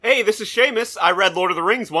Hey, this is Seamus. I read Lord of the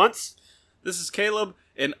Rings once. This is Caleb,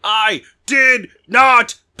 and I did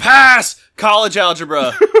not pass college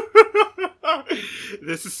algebra.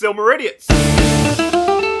 This is Silmaridians.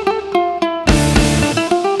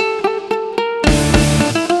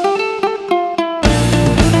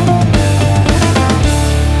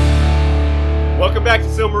 Welcome back to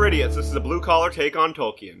Silmaridians. This is a blue-collar take on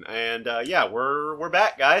Tolkien. And, we're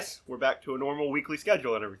back, guys. We're back to a normal weekly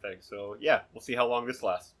schedule and everything. So, yeah, we'll see how long this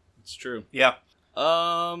lasts. It's true. Yeah.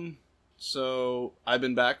 So I've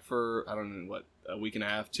been back for, I don't know, what, a week and a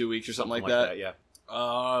half, 2 weeks or something like that. Yeah.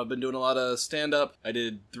 I've been doing a lot of stand-up. I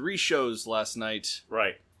did 3 shows last night.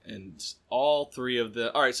 Right. And all 3 of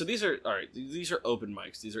the... Alright, so these are open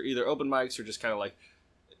mics. These are either open mics or just kind of like,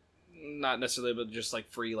 not necessarily, but just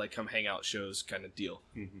like free, like come hang out shows kind of deal.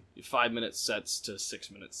 Mm-hmm. 5-minute sets to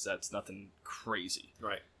 6-minute sets, nothing crazy.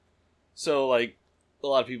 Right. So, like, a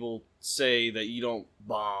lot of people say that you don't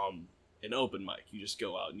bomb an open mic. You just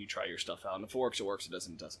go out and you try your stuff out. And if it works, it works. It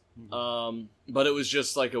doesn't, it doesn't. Mm-hmm. But it was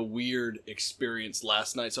just like a weird experience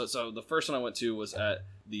last night. So the first one I went to was at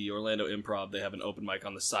the Orlando Improv. They have an open mic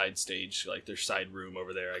on the side stage, like their side room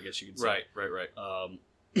over there, I guess you could say. Right.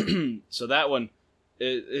 So that one,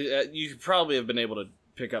 you could probably have been able to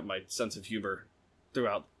pick up my sense of humor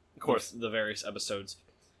throughout, of course, the various episodes.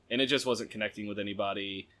 And it just wasn't connecting with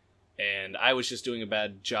anybody. And I was just doing a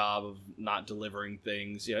bad job of not delivering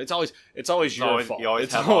things. You know, it's always your fault.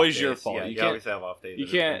 It's always your fault. Yeah, you always have off days. You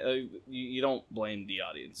can't. You don't blame the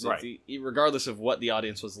audience. Right. Regardless of what the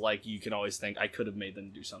audience was like, you can always think I could have made them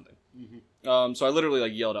do something. Mm-hmm. So I literally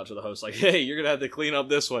yelled out to the host "Hey, you're gonna have to clean up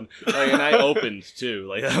this one." And I opened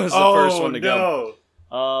too. That was the first one to go.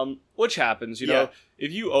 Which happens, you know,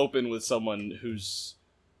 if you open with someone who's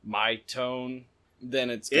my tone, then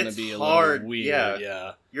it's gonna be a little weird.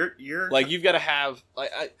 Yeah. You're like, you've got to have, like,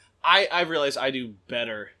 I realize I do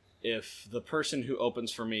better if the person who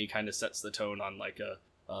opens for me kind of sets the tone on like a,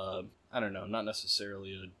 I don't know, not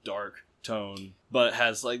necessarily a dark tone, but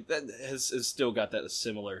has like that has still got that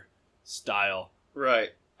similar style,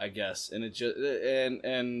 right? I guess, and it just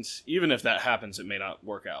and even if that happens, it may not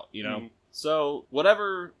work out, you know. Mm-hmm. So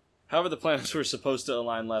however the planets were supposed to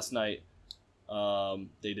align last night,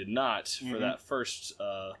 they did not for that first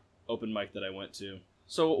open mic that I went to.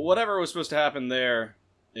 So whatever was supposed to happen there,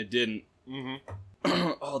 it didn't.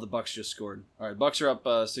 Mm-hmm. Oh, the Bucks just scored. All right, Bucks are up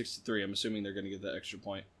 6-3. I'm assuming they're going to get that extra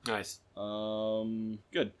point. Nice.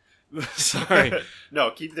 Good. Sorry.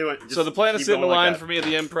 No, keep doing it. So the planets didn't align for me at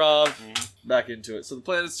the Improv. Mm-hmm. Back into it. So the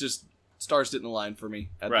planets stars didn't align for me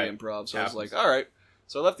at the Improv. So I was like, all right.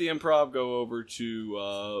 So I left the Improv, go over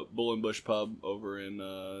to Bull and Bush Pub over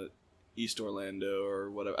in East Orlando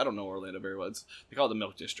or whatever. I don't know Orlando very well. They call it the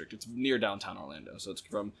Milk District. It's near downtown Orlando. So it's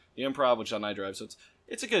from the Improv, which on I drive. So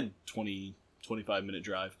it's a good 20, 25 minute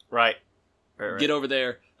drive. Right. Get over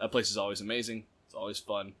there. That place is always amazing. It's always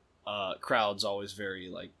fun. Crowd's always very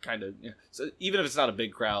like kind of. So even if it's not a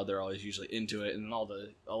big crowd, they're always usually into it. And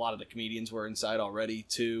a lot of the comedians were inside already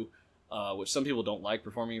too. Which some people don't like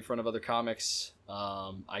performing in front of other comics.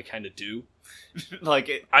 I kind of do.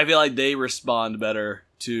 I feel like they respond better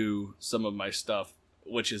to some of my stuff,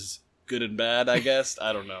 which is good and bad, I guess.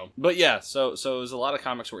 I don't know. But yeah, so it was a lot of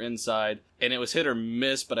comics were inside, and it was hit or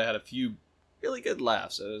miss, but I had a few really good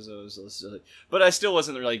laughs. It was but I still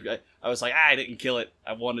wasn't really... I was like, I didn't kill it.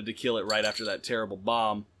 I wanted to kill it right after that terrible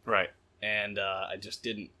bomb. Right. And I just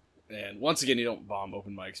didn't. And once again, you don't bomb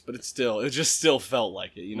open mics, but it just still felt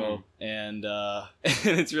like it, you know? And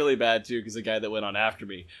it's really bad, too, because the guy that went on after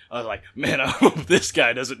me, I was like, man, I hope this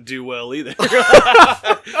guy doesn't do well either.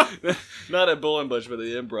 Not at Bull and Bush, but at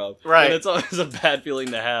the Improv. Right. And it's always a bad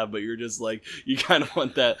feeling to have, but you're just like, you kind of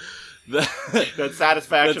want that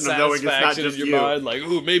satisfaction of knowing it's not just in your mind, like,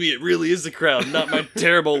 ooh, maybe it really is the crowd, not my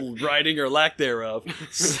terrible writing or lack thereof.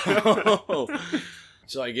 So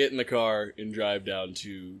I get in the car and drive down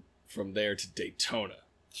from there to Daytona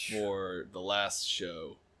for the last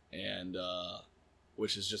show, and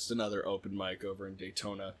which is just another open mic over in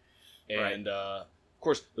Daytona. And of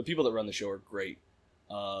course, the people that run the show are great.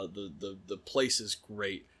 The place is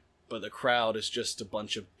great, but the crowd is just a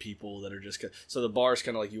bunch of people that are just... So the bar's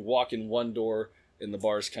kind of like you walk in one door, and the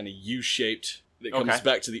bar's kind of U-shaped. It comes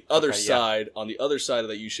back to the other side. Yeah. On the other side of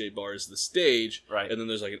that U-shaped bar is the stage, and then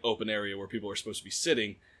there's like an open area where people are supposed to be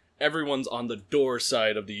sitting. Everyone's on the door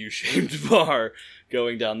side of the U-shaped bar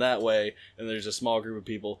going down that way, and there's a small group of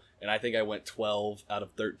people, and I think I went 12 out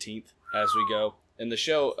of 13th as we go. And the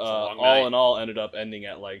show, all in all, ended up ending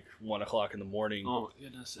at like 1 o'clock in the morning. Oh, my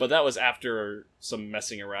goodness. But that was after some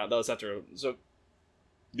messing around. That was after... So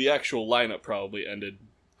the actual lineup probably ended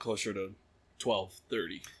closer to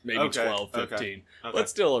 12:30, maybe Okay, 12:15, okay. but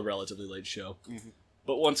still a relatively late show. Mm-hmm.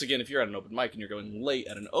 But once again, if you're at an open mic and you're going late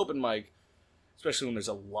at an open mic, especially when there's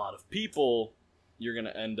a lot of people, you're going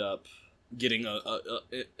to end up getting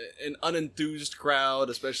an unenthused crowd,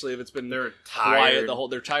 especially if it's been They're quiet tired.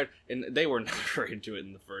 they're tired, and they were never into it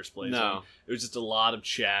in the first place. No. I mean, it was just a lot of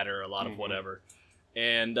chatter, a lot of Mhm. whatever,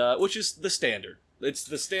 and which is the standard. It's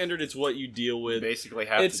the standard. It's what you deal with. Basically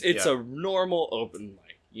have It's yeah. a normal open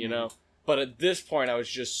mic, you know. But at this point, I was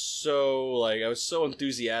just so I was so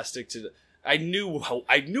enthusiastic to. I knew what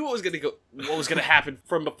was gonna go, what was gonna happen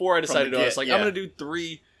from before I decided. I was like, yeah. I'm gonna do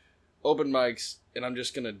 3 open mics, and I'm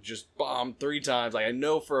just gonna bomb 3 times. Like I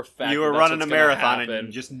know for a fact You were that's running what's a gonna marathon happen. and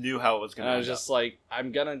you just knew how it was going And to I was just like,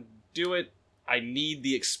 I'm gonna do it. I need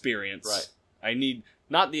the experience. Right. I need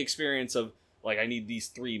not the experience of like I need these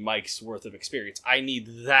 3 mics worth of experience. I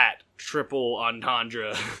need that triple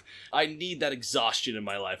entendre. I need that exhaustion in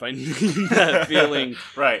my life. I need that feeling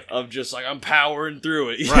right. of just like I'm powering through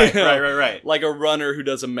it. you Right, know? right. Like a runner who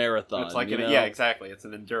does a marathon. It's like you know? yeah, exactly. It's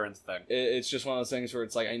an endurance thing. It's just one of those things where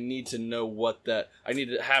it's like I need to know what that. I need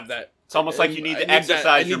to have that. It's almost like you need to I exercise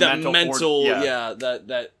I your need that mental.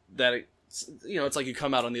 that you know, it's like you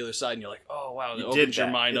come out on the other side and you're like, oh wow, it You opens did your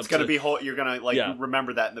that. mind It's up. gonna to, be you're gonna like Yeah.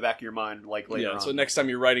 remember that in the back of your mind like later on. So next time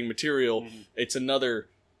you're writing material, Mhm. it's another,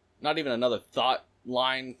 not even another thought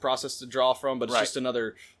line process to draw from, but it's Right. just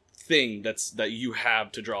another thing that you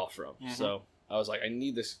have to draw from. Mhm. So I was like, I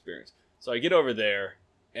need this experience. So I get over there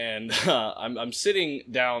and I'm sitting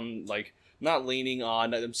down, like not leaning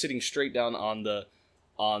on. I'm sitting straight down on the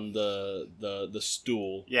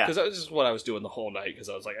stool. Yeah. Because that was just what I was doing the whole night. Because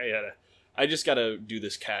I was like, I just gotta do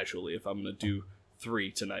this casually if I'm gonna do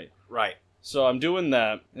 3 tonight. Right. So I'm doing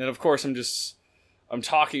that, and of course I'm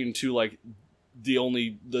talking to like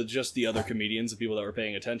just the other comedians, the people that were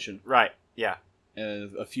paying attention, Right. Yeah.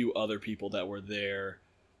 and a few other people that were there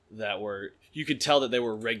you could tell that they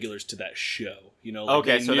were regulars to that show. You know, like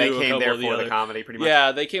Okay, so they knew a came couple there of for the other- comedy, pretty much.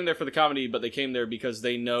 Yeah, they came there for the comedy, but they came there because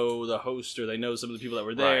they know the host or they know some of the people that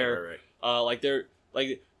were there. Right. Like they're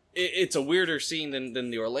like it's a weirder scene than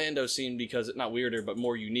the Orlando scene because it's not weirder but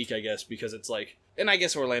more unique, I guess, because it's like, and I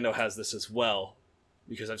guess Orlando has this as well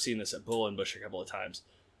because I've seen this at Bull and Bush a couple of times.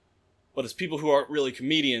 But it's people who aren't really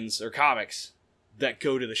comedians or comics that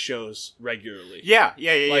go to the shows regularly. Yeah.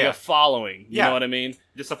 Like a following, you know what I mean?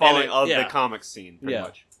 Just a following And of yeah. the comics scene, pretty Yeah.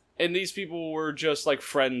 much. And these people were just like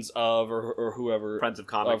friends of or whoever Friends of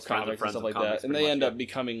comics, of comics and friends stuff of like comics, that, and pretty they end much, up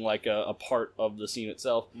becoming like a part of the scene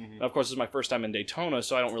itself. yeah. Mhm. And of course, this is my first time in Daytona,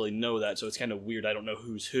 so I don't really know that, so it's kind of weird. I don't know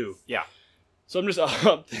who's who. Yeah. So I'm just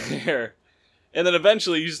up there, and then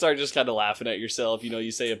eventually you start just kind of laughing at yourself. You know,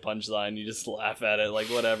 you say a punchline, you just laugh at it, like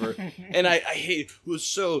whatever. And I hate it was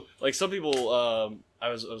so like some people. I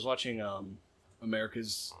was watching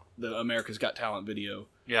America's Got Talent video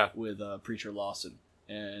Yeah. with Preacher Lawson,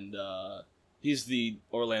 and he's the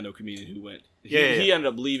Orlando comedian who went. Yeah. He ended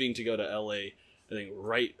up leaving to go to LA, I think,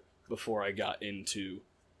 right before I got into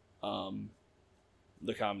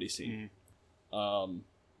the comedy scene.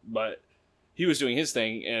 But he was doing his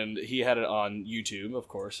thing, and he had it on YouTube, of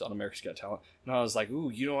course, on America's Got Talent. And I was like,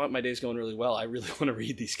 ooh, you know what? My day's going really well. I really want to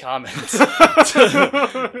read these comments.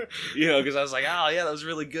 You know, because I was like, oh, yeah, that was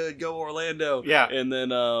really good. Go Orlando. Yeah. And then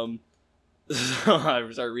so I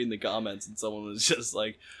started reading the comments, and someone was just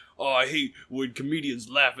like, oh, I hate when comedians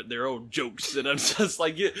laugh at their own jokes. And I'm just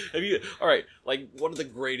like, all right, like one of the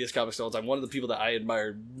greatest comics of all time, one of the people that I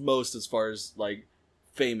admire most as far as like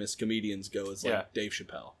famous comedians go is like Yeah. Dave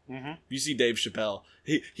Chappelle. Mhm. You see Dave Chappelle,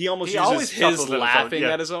 he almost He uses always his chuckles at his own- laughing yeah.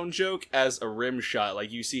 at his own joke as a rim shot.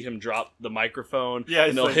 Like you see him drop the microphone, Yeah, and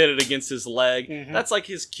it's they'll like- hit it against his leg. Mhm. That's like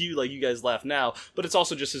his cue, like you guys laugh now, but it's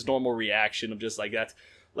also just his normal reaction of just like that.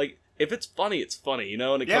 Like if it's funny, it's funny, you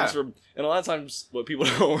know. And it Yeah. comes from, and a lot of times what people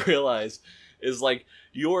don't realize is like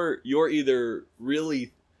you're either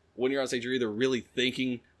really, when you're on stage, you're either really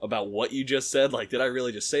thinking about what you just said, like did I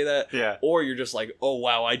really just say that? Yeah. Or you're just like, oh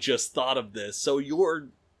wow, I just thought of this. So you're,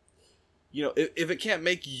 you know, if it can't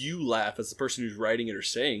make you laugh as the person who's writing it or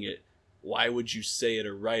saying it, why would you say it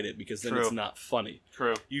or write it? Because then True. it's not funny.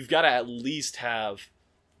 True. You've got to at least have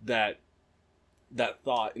that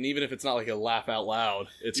thought, and even if it's not like a laugh out loud,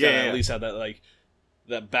 it's got to Yeah. at least have that like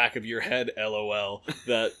that back of your head LOL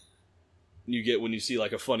that you get when you see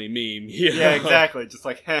like a funny meme. You Yeah, know? exactly. Just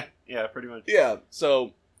like, heh. Yeah, pretty much. Yeah.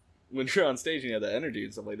 So when you're on stage and you have that energy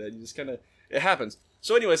and stuff like that, you just kind of, it happens.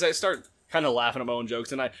 So anyways, I start kind of laughing at my own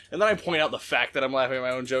jokes, and then I point out the fact that I'm laughing at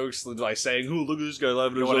my own jokes by saying, "Ooh, look at this guy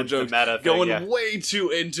laughing at his own jokes," going way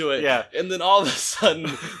too into it. Yeah. And then all of a sudden,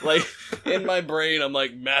 like in my brain, I'm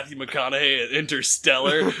like Matthew McConaughey at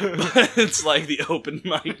Interstellar, but it's like the open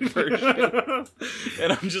mic version,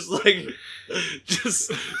 and I'm just like,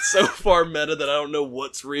 just so far meta that I don't know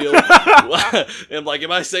what's real. And like,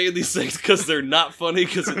 am I saying these things because they're not funny?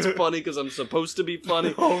 Because it's funny because I'm supposed to be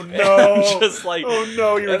funny? Oh no! I'm just like, oh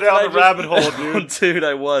no, you're down the rabbit hole, dude. Dude,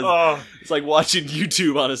 I was. Oh. It's like watching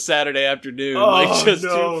YouTube on a Saturday afternoon, Oh, like just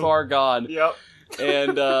no. too far gone. Yep.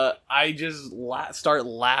 And I just start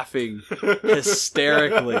laughing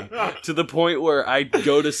hysterically to the point where I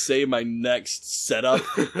go to say my next setup,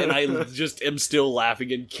 and I just am still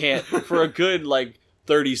laughing and can't for a good like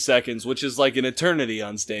 30 seconds, which is like an eternity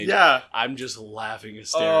on stage. Yeah. I'm just laughing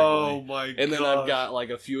hysterically. Oh my god. And then I've got like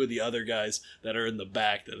a few of the other guys that are in the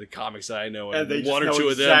back, that the comics that I know, and they one just or know two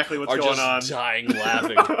exactly of them what's are going just on. dying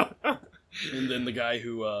laughing. And then the guy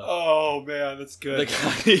who oh man, that's good.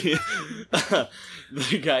 the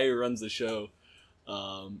guy who runs the show,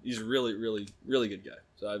 he's a really, really, really good guy.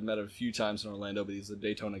 So I've met him a few times in Orlando, but he's a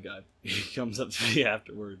Daytona guy. He comes up to me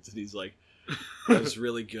afterwards and he's like, "That was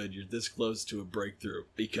really good. You're this close to a breakthrough,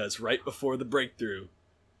 because right before the breakthrough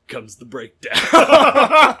comes the breakdown."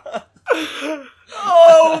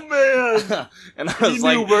 Oh man! And I was You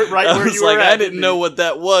like, knew right I where was you were like, at, I didn't didn't know what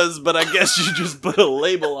that was, but I guess you just put a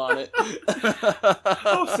label on it.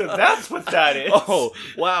 Oh, so that's what that is. Oh,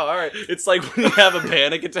 wow, all right. It's like when you have a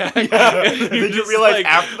panic attack. Yeah. And you're Did you just realize like,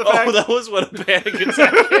 after the fact? Oh, that was what a panic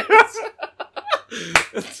attack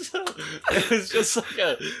is. So, it was just like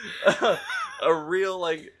a real,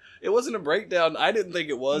 like, it wasn't a breakdown. I didn't think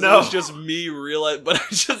it was. No. It was just me realizing, but I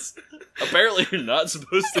just, apparently you're not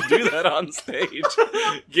supposed to do that on stage.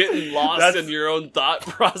 Getting lost in your own thought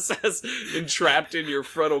process and trapped in your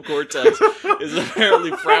frontal cortex is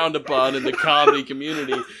apparently frowned upon in the comedy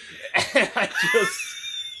community. And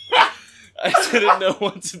I didn't know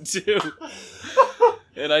what to do.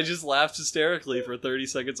 And I just laughed hysterically for 30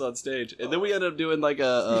 seconds on stage. And then we ended up doing like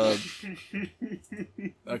a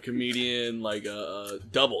comedian, like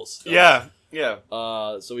doubles. Yeah. Yeah.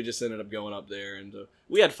 So we just ended up going up there, and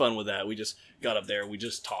we had fun with that. We just got up there, we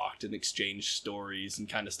just talked and exchanged stories and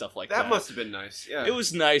kind of stuff like that. That must have been nice. Yeah. It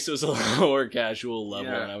was nice. It was a lower casual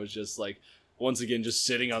level, Yeah. and I was just like, once again, just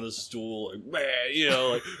sitting on the stool, like, man, you know,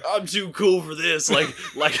 like, I'm too cool for this, like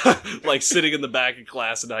sitting in the back of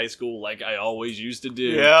class in high school, like I always used to do.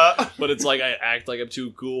 Yeah. But it's like I act like I'm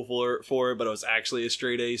too cool for it, but I was actually a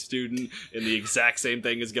straight A student, and the exact same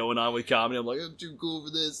thing is going on with comedy. I'm like, I'm too cool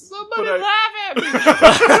for this. Somebody laugh at me.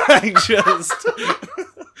 I just.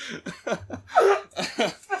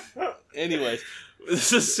 Anyways,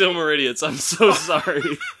 this is Silmer Idiots. I'm so sorry.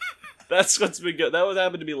 That's what's been good. That was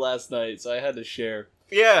happened to me last night, so I had to share.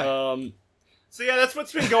 Yeah. So yeah, that's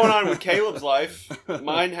what's been going on with Caleb's life.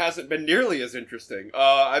 Mine hasn't been nearly as interesting.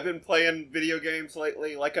 I've been playing video games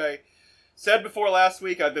lately. Like I said before last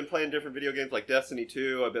week, I've been playing different video games like Destiny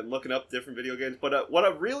 2. I've been looking up different video games. But what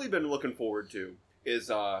I've really been looking forward to is,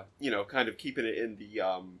 kind of keeping it in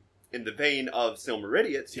the vein of Silmer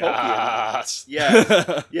Idiots. Yes.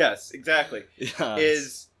 Yes. Yes, exactly. Yes.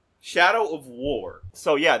 Is Shadow of War.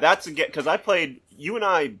 So yeah, that's again, because I played, you and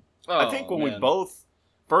I think when we both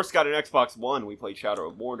first got an Xbox One, we played Shadow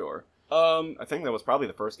of Mordor. I think that was probably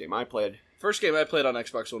the first game I played. First game I played on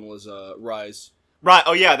Xbox One was Rise. Right,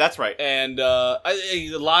 oh yeah, that's right. And a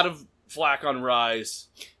lot of flack on Rise.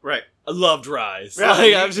 Right. I loved Rise. Yeah,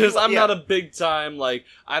 Like, I'm not a big time, like,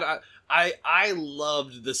 I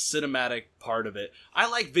loved the cinematic part of it. I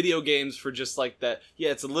like video games for just like that. Yeah,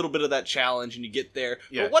 it's a little bit of that challenge and you get there.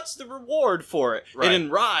 Yeah. But what's the reward for it? Right. And in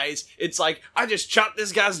Rise, it's like, I just chopped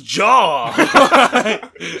this guy's jaw.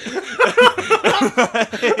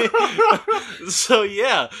 So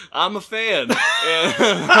yeah, I'm a fan.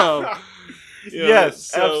 And,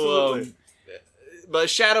 yes, absolutely. But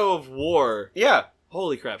Shadow of War. Yeah.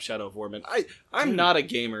 Holy crap, Shadow of War, man. I'm not a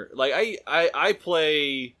gamer. Like I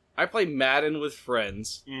play Madden with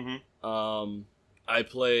friends. Mm-hmm. I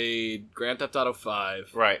played Grand Theft Auto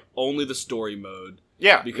 5. Right. Only the story mode.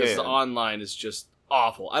 Yeah. Because the online is just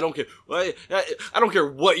awful. I don't care. I don't care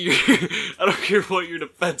what your I don't care what your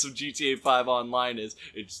defense of GTA 5 online is.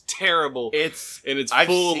 It's terrible. It's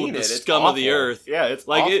full of the scum of the earth. Yeah, it's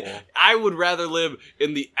like awful. I would rather live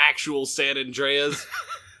in the actual San Andreas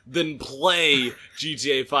than play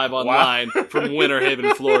GTA 5 online from Winter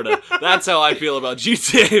Haven, Florida. That's how I feel about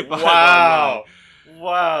GTA 5 online.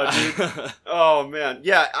 Wow, dude. Oh man,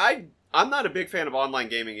 yeah. I'm not a big fan of online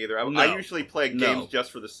gaming either. I No. usually play games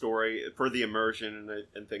just for the story, for the immersion,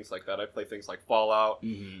 and things like that. I play things like Fallout,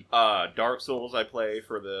 Dark Souls. I play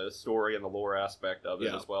for the story and the lore aspect of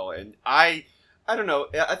it as well. And I don't know.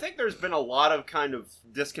 I think there's been a lot of kind of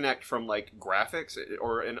disconnect from like graphics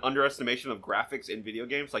or an underestimation of graphics in video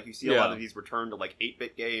games. Like you see a lot of these return to like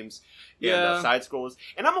 8-bit games and side scrollers,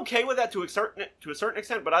 and I'm okay with that to a certain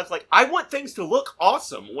extent. But I was like, I want things to look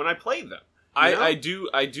awesome when I play them. I do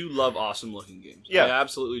love awesome looking games. Yeah, I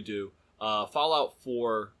absolutely do. Fallout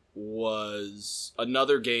 4 was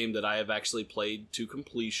another game that I have actually played to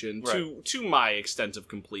completion, to my extent of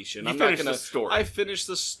completion. I'm not gonna. Story. I finished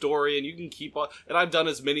the story, and you can keep on. And I've done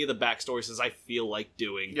as many of the backstories as I feel like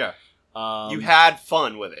doing. Yeah. You had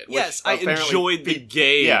fun with it. Yes, I enjoyed the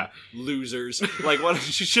game. Yeah. Losers, like, why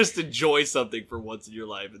don't you just enjoy something for once in your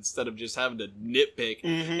life instead of just having to nitpick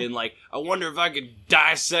and like, I wonder if I could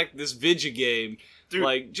dissect this video game. Dude,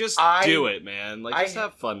 like, just do it, man. Like, just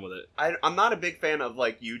have fun with it. I'm not a big fan of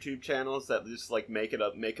like YouTube channels that just like make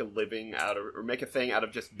a living out of, or make a thing out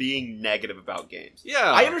of just being negative about games.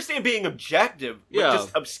 Yeah, I understand being objective, but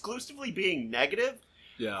just exclusively being negative.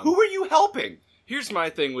 Yeah, who are you helping? Here's my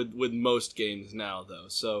thing with most games now, though.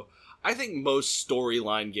 So I think most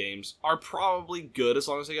storyline games are probably good as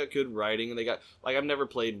long as they got good writing and they got, like, I've never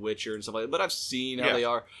played Witcher and stuff like that, but I've seen how they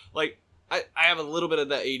are. Like, I have a little bit of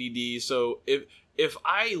that ADD, so if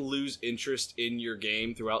I lose interest in your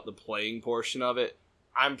game throughout the playing portion of it,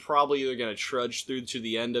 I'm probably either going to trudge through to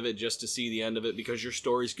the end of it just to see the end of it because your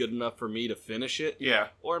story's good enough for me to finish it. Yeah.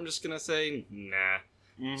 Or I'm just going to say, nah.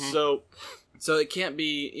 Mm-hmm. So it can't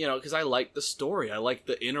be, because I like the story. I like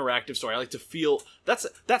the interactive story. I like to feel...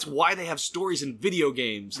 That's why they have stories in video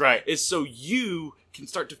games. Right. Is so you can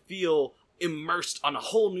start to feel immersed on a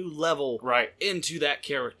whole new level into that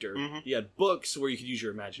character. Mm-hmm. You had books where you could use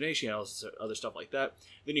your imagination and other stuff like that.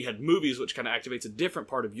 Then you had movies, which kind of activates a different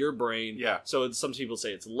part of your brain. Yeah. So some people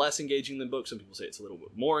say it's less engaging than books. Some people say it's a little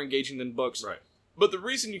bit more engaging than books. Right. But the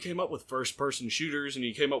reason you came up with first-person shooters and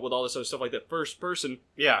you came up with all this other stuff like that, first person...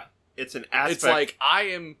 Yeah, it's an aspect... It's like, I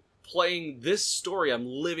am playing this story, I'm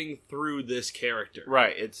living through this character.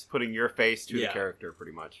 Right, it's putting your face to the character,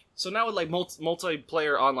 pretty much. So now with, like,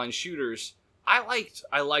 multiplayer online shooters, I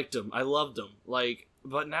liked them, I loved them, like...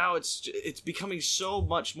 But now it's becoming so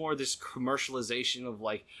much more this commercialization of,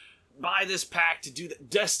 like... Buy this pack to do that.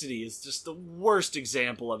 Destiny is just the worst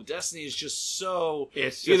example of it. Destiny is just so...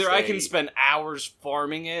 It's just either I can spend hours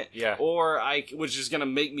farming it, or which is going to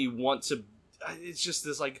make me want to... It's just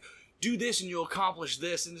this, like, do this and you'll accomplish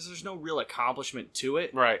this, and there's no real accomplishment to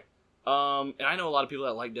it. Right. And I know a lot of people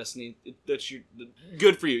that like Destiny. That's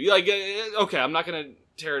good for you. Like, okay, I'm not going to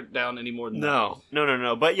tear it down any more than that.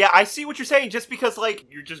 No. But yeah, I see what you're saying. Just because, like,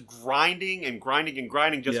 you're just grinding and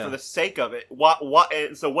grinding just for the sake of it. What?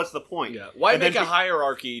 So what's the point? Yeah. Why make a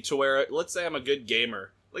hierarchy to where, let's say I'm a good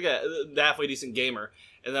gamer, like a halfway decent gamer,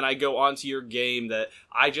 and then I go onto your game that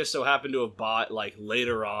I just so happen to have bought, like,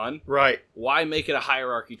 later on. Right. Why make it a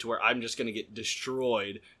hierarchy to where I'm just going to get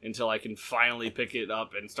destroyed until I can finally pick it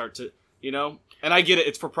up and start to... And I get it.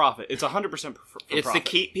 It's for profit. It's 100% for profit. It's to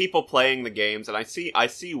keep people playing the games, and I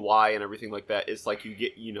see why and everything like that. It's like you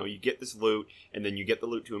get this loot, and then you get the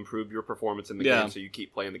loot to improve your performance in the game, so you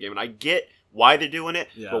keep playing the game. And I get why they're doing it,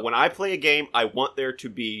 but when I play a game, I want there to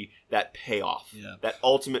be that payoff, that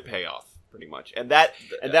ultimate payoff. Pretty much, and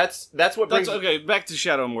that's what brings... okay, back to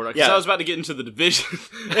Shadow of Mordor, because I was about to get into the Division,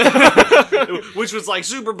 which was like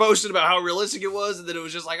super boasted about how realistic it was, and then it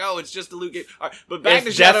was just like, oh, it's just a loot game. All right, but back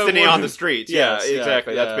to Shadow Destiny of Mordor. On the streets. Yes,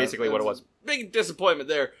 exactly. That's basically what it was. Big disappointment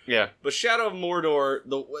there. Yeah, but Shadow of Mordor,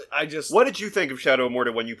 What did you think of Shadow of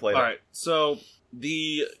Mordor when you played it? All right, so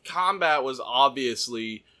the combat was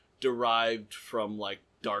obviously derived from, like,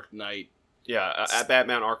 Dark Knight. Yeah, at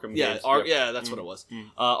Batman Arkham games. That's what it was.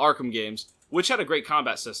 Arkham games, which had a great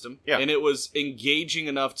combat system, and it was engaging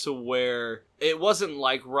enough to where it wasn't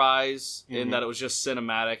like Rise in that it was just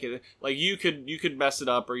cinematic. Like, you could mess it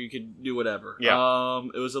up or you could do whatever. Yeah.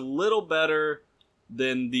 It was a little better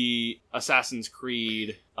than the Assassin's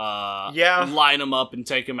Creed line them up and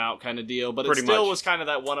take them out kind of deal, but it still was kind of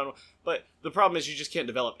that one-on-one. But the problem is you just can't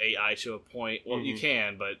develop AI to a point. Well, you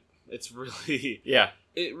can, but it's really... Yeah.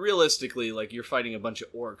 Realistically, like, you're fighting a bunch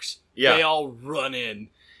of orcs. Yeah. They all run in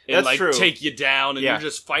and, take you down, and you're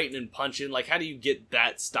just fighting and punching. Like, how do you get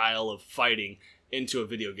that style of fighting into a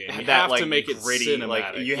video game? You have to make it gritty, cinematic.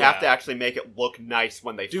 Like, you have to actually make it look nice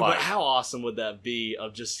when they fight. But how awesome would that be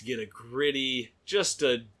of just to get a gritty, just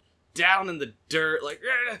a down in the dirt, like...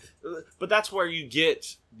 But that's where you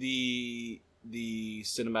get the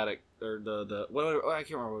cinematic or the what I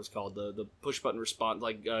can't remember what it's called, the push button response,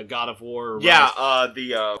 like God of War. Or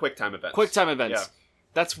the QuickTime events. QuickTime events.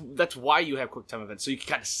 Yeah. That's why you have QuickTime events, so you can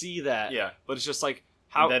kind of see that. Yeah. But it's just like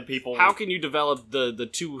How can you develop the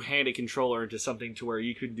two-handed controller into something to where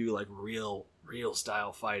you could do like real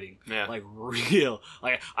style fighting? Yeah. Like real.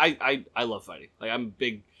 Like I love fighting. Like I'm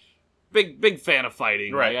a big fan of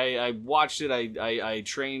fighting. Right. Like, I watched it. I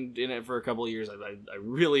trained in it for a couple of years. I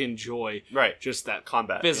really enjoy just that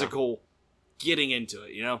combat physical getting into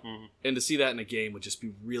it, Mm-hmm. and to see that in a game would just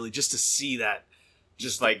be really just to see that.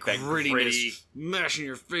 Just like that that grittiness, mashing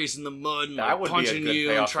your face in the mud and That like, would be a punching good you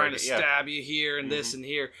and payoff trying for to it, yeah. stab you here and this and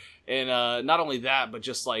here. And not only that, but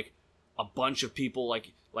just like a bunch of people.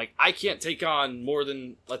 Like I can't take on more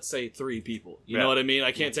than, let's say, 3 people. You know what I mean?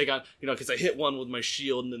 I can't take on, because I hit one with my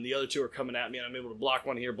shield and then the other 2 are coming at me and I'm able to block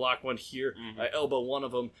one here. I elbow one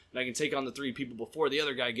of them and I can take on the 3 people before the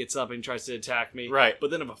other guy gets up and tries to attack me. Right. But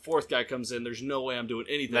then if a 4th guy comes in, there's no way I'm doing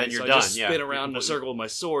anything. Then you're I done, just yeah. spin around in a circle with my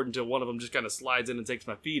sword until one of them just kind of slides in and takes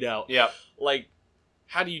my feet out. Yeah. Like,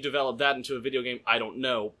 how do you develop that into a video game? I don't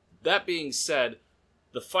know. That being said,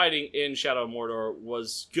 the fighting in Shadow of Mordor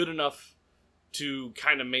was good enough to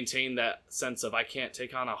kind of maintain that sense of I can't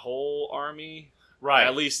take on a whole army, Right.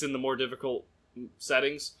 at least in the more difficult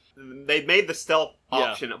settings. They made the stealth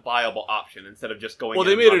option a viable option instead of just going. Well,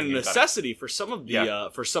 in they and made it running a and necessity for some of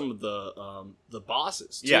the the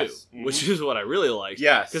bosses too, which is what I really liked.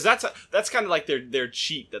 Yes, because that's kind of like their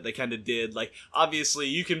cheat that they kind of did. Like, obviously,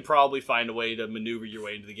 you can probably find a way to maneuver your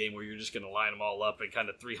way into the game where you're just going to line them all up and kind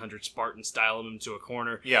of 300 Spartan style them into a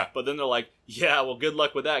corner. Yeah, but then they're like, yeah, well, good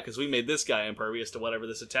luck with that because we made this guy impervious to whatever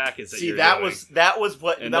this attack is. See, that was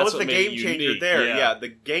the game changer unique. there. Yeah, the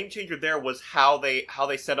game changer there was how they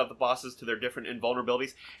set up the bosses to their different invulnerabilities.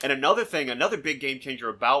 And another big game changer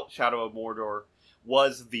about Shadow of Mordor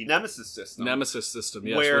was the Nemesis system.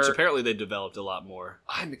 Yes, which apparently they developed a lot more.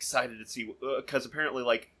 I'm excited to see, because apparently,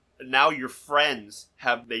 like, now your friends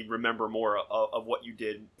they remember more of what you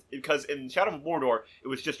did. Because in Shadow of Mordor, it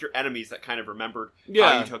was just your enemies that kind of remembered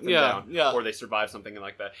how you took them down, or they survived something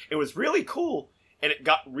like that. It was really cool. And it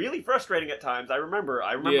got really frustrating at times. I remember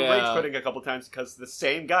rage quitting a couple times because the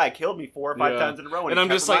same guy killed me 4 or 5 times in a row. And I'm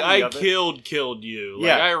just like, I killed you.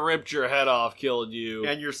 Like, I ripped your head off, killed you.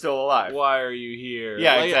 And you're still alive. Why are you here?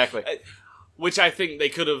 Yeah, like, exactly. Which I think they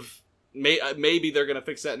could have... Maybe they're going to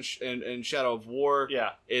fix that in Shadow of War.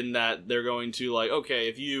 Yeah. In that they're going to, like, okay,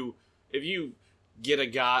 if you get a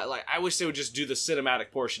guy, like, I wish they would just do the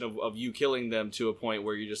cinematic portion of you killing them to a point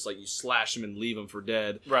where you just, like, you slash them and leave them for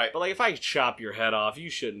dead. Right. But, like, if I chop your head off,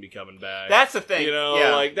 you shouldn't be coming back. That's the thing.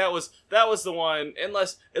 Like, that was the one,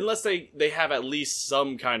 unless they have at least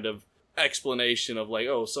some kind of explanation of, like,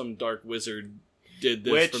 oh, some dark wizard did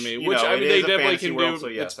this for me. Which, I mean, they definitely can do. So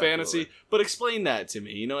yes, it's fantasy. Absolutely. But explain that to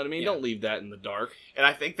me. You know what I mean? Don't leave that in the dark. And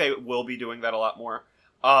I think they will be doing that a lot more.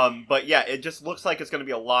 But yeah, it just looks like it's going to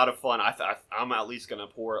be a lot of fun. I'm at least going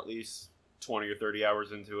to pour at least 20 or 30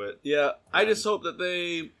 hours into it. Yeah, I just hope that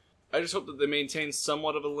they maintain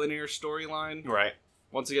somewhat of a linear storyline. Right.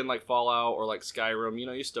 Once again, like Fallout or like Skyrim,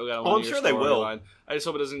 you still got a linear storyline. I'm sure they will. I just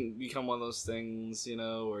hope it doesn't become one of those things,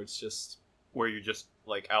 where it's just... Where you're just,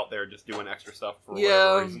 like, out there just doing extra stuff for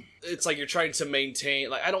whatever reason. It's like you're trying to maintain...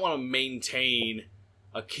 Like, I don't want to maintain...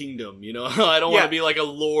 a kingdom, I don't want to be like a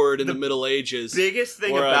lord in the Middle Ages. Biggest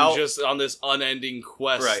thing where about I'm just on this unending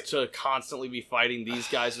quest to constantly be fighting these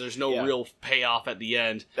guys. There's no real payoff at the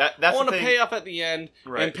end. I want to pay off at the end,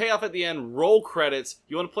 and pay off at the end. Roll credits.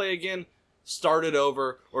 You want to play again? Start it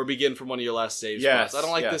over or begin from one of your last saves. Yes, I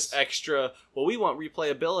don't like this extra. Well, we want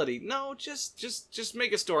replayability. No, just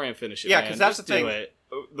make a story and finish it. Yeah, because that's the thing.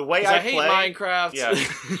 The way I hate play Minecraft. Yeah.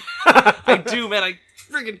 I do, man. I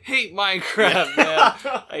freaking hate Minecraft,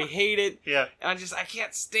 man. I hate it. Yeah. And I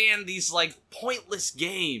can't stand these, like, pointless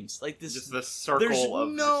games. Like this. Just the circle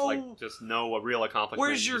of just no real accomplishment.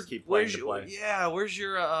 Where's your, just keep playing to play. Where's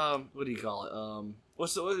your, what do you call it?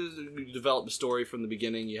 You develop the story from the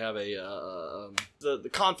beginning. You have the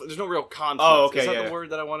conflict. There's no real conflict. Oh, okay. Is that the word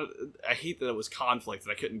that I wanted? I hate that it was conflict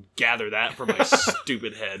and I couldn't gather that from my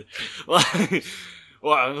stupid head.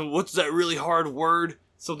 Well, what's that really hard word?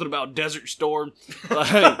 Something about Desert Storm.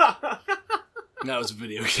 That was a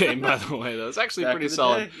video game, by the way. That was actually pretty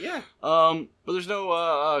solid. Yeah. But there's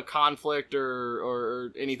no conflict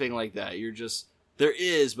or anything like that. You're just... There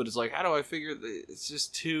is, but it's like, how do I figure it's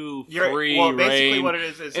just too free reign. Basically what it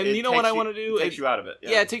is and you know what I want to do? It takes you out of it.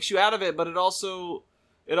 Yeah, it takes you out of it, but it also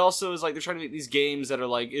is like they're trying to make these games that are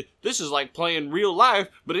like, this is like playing real life,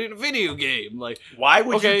 but in a video game. Like, why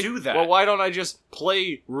would you do that? Well, why don't I just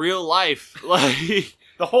play real life? Like,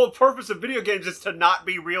 the whole purpose of video games is to not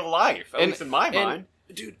be real life, at least in my mind.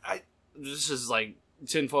 Dude, this is like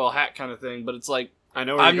tinfoil hat kind of thing, but it's like I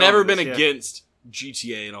know where I've you're going never with been this, yeah. against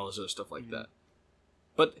GTA and all this other stuff like that.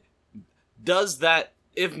 But does that,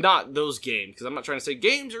 if not those games, because I'm not trying to say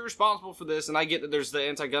games are responsible for this, and I get that there's the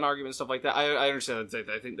anti-gun argument and stuff like that. I understand that.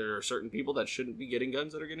 I think there are certain people that shouldn't be getting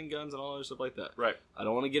guns that are getting guns and all other stuff like that. Right. I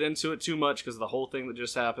don't want to get into it too much because the whole thing that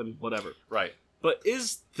just happened, whatever. Right. But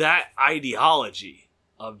is that ideology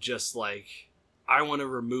of just like, I want to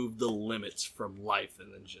remove the limits from life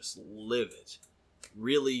and then just live it,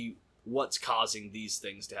 really what's causing these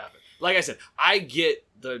things to happen? Like I said, I get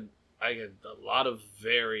a lot of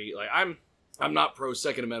very, like, I'm not pro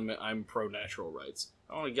Second Amendment, I'm pro natural rights.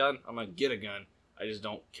 I want a gun, I'm gonna get a gun. I just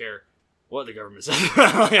don't care what the government says.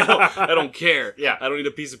 I don't care. Yeah. I don't need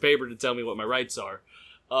a piece of paper to tell me what my rights are.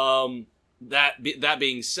 That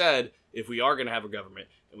being said, if we are going to have a government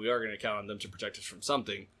and we are going to count on them to protect us from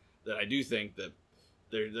something, then I do think that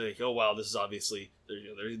they're like, oh wow, this is obviously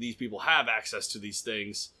these people have access to these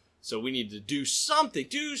things, so we need to do something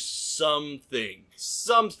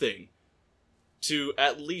to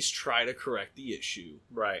at least try to correct the issue,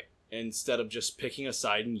 Right. instead of just picking a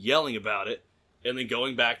side and yelling about it, and then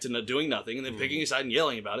going back to doing nothing, and then picking a side and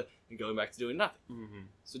yelling about it, and going back to doing nothing. Mm-hmm.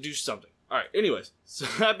 So do something. All right. Anyways, so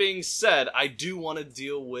that being said, I do want to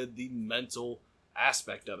deal with the mental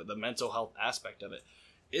aspect of it, the mental health aspect of it.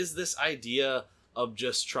 Is this idea of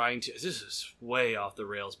just trying to... This is way off the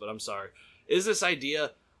rails, but I'm sorry. Is this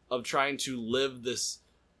idea of trying to live this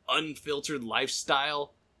unfiltered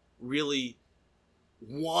lifestyle really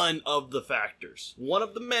one of the factors? One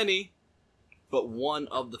of the many, but one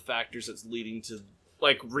of the factors that's leading to...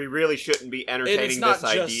 Like, we really shouldn't be entertaining not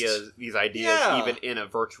these ideas, Yeah. even in a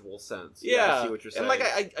virtual sense. Yeah. I see what you're saying. And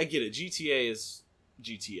like, I get it. GTA is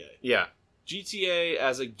GTA. Yeah. GTA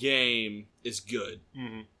as a game is good.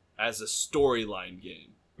 Mm-hmm. As a storyline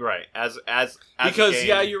game. Right. As Because, a game,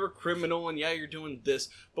 yeah, you're a criminal and yeah, you're doing this,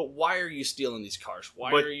 but why are you stealing these cars?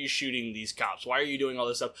 Why are you shooting these cops? Why are you doing all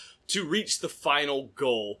this stuff? To reach the final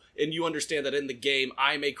goal. And you understand that in the game,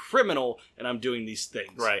 I'm a criminal and I'm doing these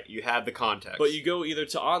things. Right. You have the context. But you go either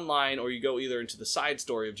to online or you go either into the side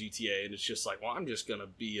story of GTA and it's just like, well, I'm just going to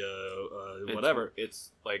be a whatever.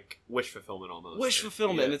 It's like wish fulfillment almost. Wish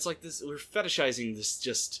fulfillment. Yeah. And it's like this, we're fetishizing this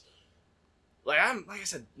just... Like I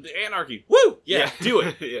said, the anarchy. Woo! Yeah, do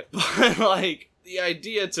it. Yeah. But like the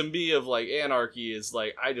idea to me of like anarchy is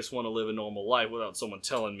like I just want to live a normal life without someone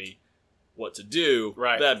telling me what to do.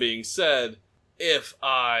 Right. That being said, if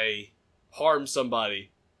I harm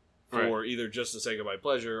somebody for either just the sake of my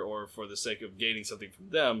pleasure or for the sake of gaining something from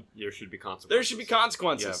them, There should be consequences. there should be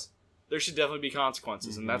consequences. There should definitely be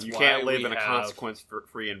consequences, and that's you why can't live we in a have...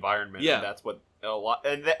 consequence-free environment. Yeah. And that's what a lot.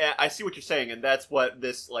 And I see what you're saying, and that's what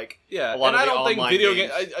this like. Yeah, a lot and of I the don't think online video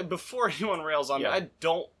games- games... Before anyone rails on me, Yeah.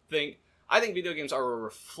 I think video games are a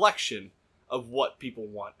reflection of what people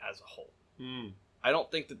want as a whole. I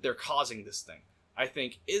don't think that they're causing this thing. I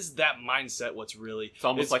think, is that mindset what's really... It's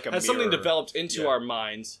almost like a has something mirror. developed into Yeah. our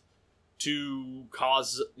minds to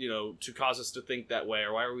cause us to think that way,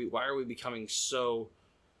 or why are we becoming so,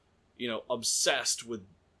 obsessed with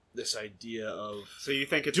this idea of So you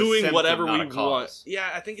think it's a doing symptom, whatever not we a cause. want? Yeah,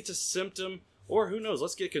 I think it's a symptom, or who knows?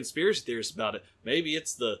 Let's get conspiracy theorists about it. Maybe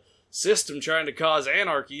it's the system trying to cause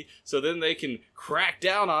anarchy, so then they can crack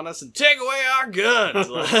down on us and take away our guns.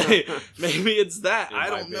 Like, maybe it's that. It I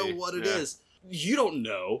might don't know be. what it Yeah. is. You don't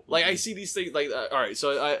know. Like, I see these things. Like, all right.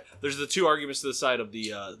 So there's the two arguments to the side of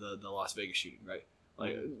the Las Vegas shooting, right?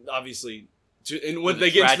 Like, obviously, and when The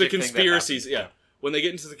they get into the tragic thing that conspiracies, happened. when they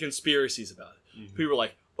get into the conspiracies about it, people are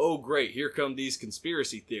like, "Oh, great! Here come these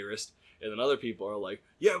conspiracy theorists," and then other people are like,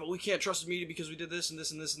 "Yeah, but we can't trust the media because we did this and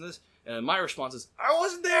this and this and this." And my response is, "I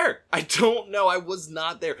wasn't there. I don't know. I was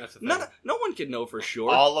not there. That's the thing. No one can know for sure."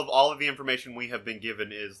 All of the information we have been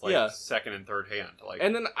given is like Yeah. second and third hand. Like,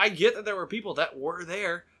 And then I get that there were people that were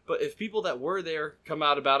there, but if people that were there come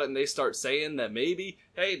out about it and they start saying that maybe,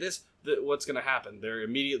 hey, what's going to happen? They're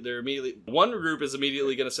immediately. One group is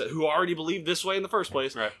immediately going to say, who already believed this way in the first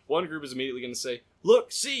place. Right. One group is immediately going to say,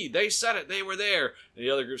 look, see, they said it, they were there. And the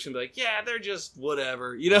other group's going to be like, yeah, they're just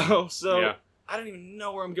whatever, So Yeah. I don't even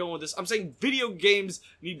know where I'm going with this. I'm saying video games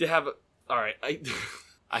need to have. All right,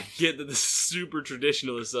 I get that this is super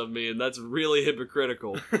traditionalist of me, and that's really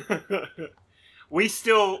hypocritical. we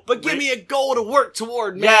still. But give me a goal to work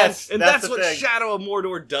toward, man. Yes, and that's that's the what thing. Shadow of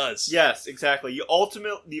Mordor does. Yes, exactly. The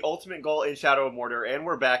ultimate goal in Shadow of Mordor, and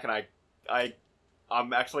we're back, and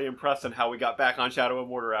I'm actually impressed on how we got back on Shadow of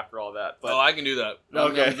Mordor after all that. But I can do that.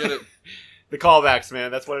 Okay. I'm good at the callbacks, man,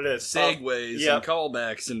 that's what it is. segues yep. and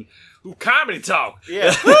callbacks and comedy talk.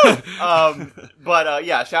 Yeah.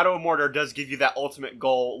 But Shadow of Mordor does give you that ultimate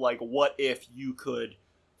goal. Like, what if you could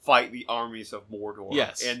fight the armies of Mordor.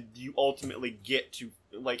 Yes. And you ultimately get to,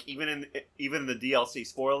 like, even in the DLC,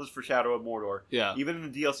 spoilers for Shadow of Mordor, Yeah. even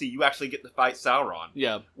in the DLC, you actually get to fight Sauron.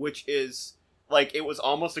 Yeah. Which is, like, it was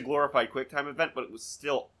almost a glorified QuickTime event, but it was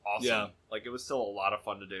still awesome. Yeah. Like, it was still a lot of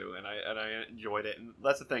fun to do, and I enjoyed it, and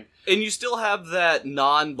that's the thing. And you still have that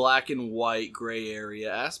non-black and white gray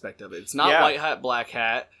area aspect of it. It's not Yeah. white hat, black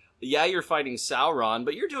hat. Yeah, you're fighting Sauron,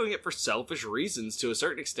 but you're doing it for selfish reasons to a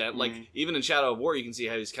certain extent. Like, even in Shadow of War, you can see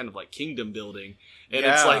how he's kind of like kingdom building, and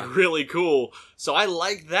it's like really cool. So I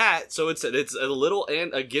like that. So it's a little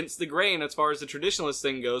and against the grain as far as the traditionalist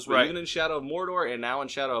thing goes. But even in Shadow of Mordor and now in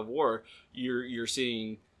Shadow of War, you're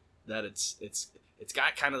seeing that it's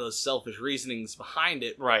got kind of those selfish reasonings behind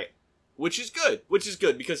it, Right. which is good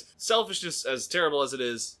because selfishness, as terrible as it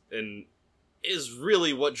is, and is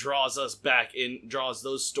really what draws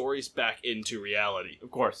those stories back into reality.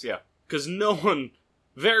 Of course, yeah. Because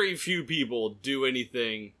very few people do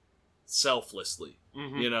anything selflessly.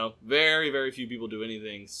 You know, very, very few people do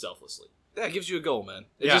anything selflessly. That gives you a goal, man.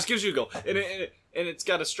 It just gives you a goal. And it's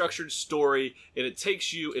got a structured story, and it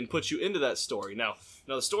takes you and puts you into that story. Now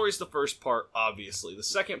the story's the first part, obviously. The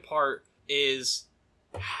second part is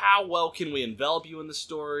how well can we envelop you in the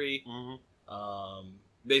story?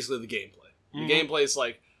 Basically, the gameplay. The gameplay is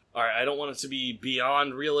like, all right, I don't want it to be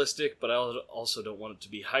beyond realistic, but I also don't want it to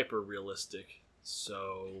be hyper realistic.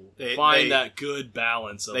 So find that good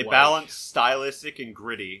balance of they balance stylistic and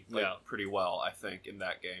gritty pretty well, I think, in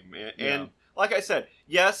that game. And like I said,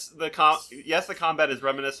 yes, the combat is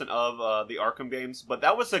reminiscent of the Arkham games, but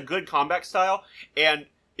that was a good combat style. And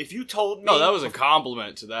if you told me, no, that was a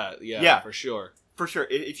compliment to that. Yeah, for sure. For sure.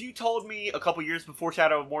 If you told me a couple years before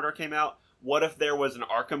Shadow of Mordor came out, what if there was an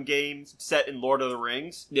Arkham game set in Lord of the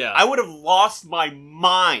Rings? Yeah. I would have lost my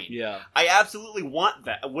mind. Yeah. I absolutely want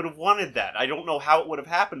that. I would have wanted that. I don't know how it would have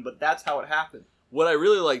happened, but that's how it happened. What I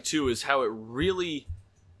really like, too, is how it really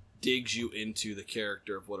digs you into the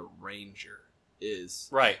character of what a ranger is.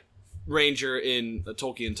 Right. Ranger in a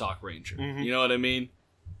Tolkien Talk Ranger. You know what I mean?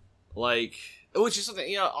 Like, which is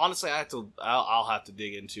something, honestly, I'll have to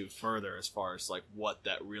dig into further as far as, like, what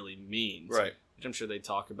that really means. Right. I'm sure they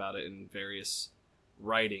talk about it in various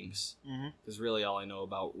writings. Because really all I know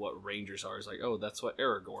about what rangers are is like, oh, that's what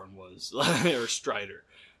Aragorn was. Or Strider,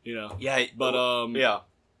 Yeah. But, yeah.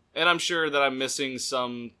 And I'm sure that I'm missing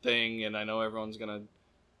something, and I know everyone's going to,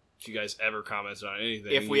 if you guys ever comment on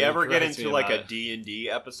anything. If we ever get into, like, a D&D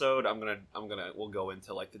episode, we'll go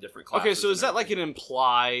into, like, the different classes. Okay, so is that, like,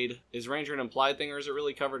 is Ranger an implied thing, or is it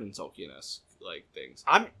really covered in Tolkien-esque, like, things?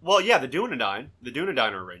 The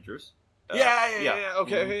Dunedain are rangers.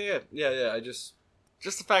 Okay, yeah. I just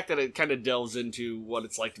the fact that it kind of delves into what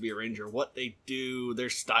it's like to be a ranger, what they do, their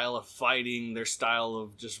style of fighting, their style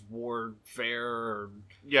of just warfare,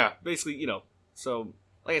 basically, So,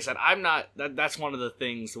 like I said, I'm not. That's one of the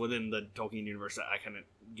things within the Tolkien universe that I kind of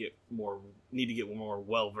need to get more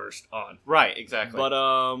well versed on. Right, exactly. But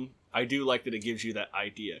I do like that it gives you that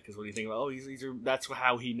idea, because when you think about that's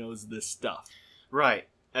how he knows this stuff. Right.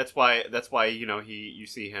 That's why you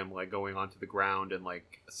see him like going onto the ground and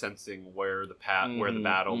like sensing where the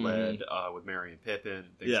battle led with Merry and Pippin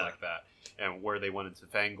and things like that, and where they went into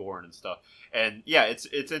Fangorn and stuff. And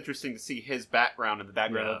it's interesting to see his background and the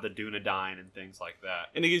background of the Dunedain and things like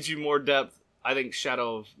that. And it gives you more depth. I think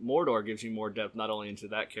Shadow of Mordor gives you more depth not only into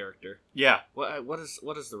that character. Yeah. What is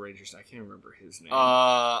the ranger's name? I can't remember his name.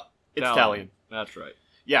 It's Talion. That's right.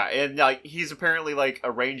 Yeah, and like he's apparently like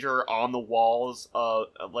a ranger on the walls.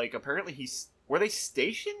 Like apparently were they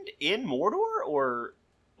stationed in Mordor, or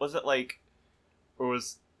was it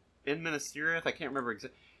was in Minas Tirith? I can't remember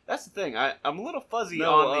exactly. That's the thing. I'm a little fuzzy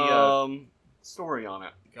on the story on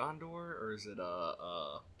it. Gondor, or is it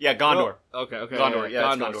Yeah, Gondor. Oh, okay. Gondor. Yeah,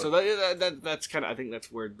 Gondor. So that's kind of, I think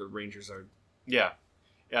that's where the Rangers are. Yeah.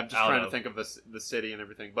 I'm just trying to think of the city and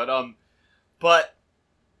everything, but.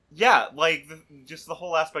 Yeah, like just the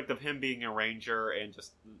whole aspect of him being a ranger, and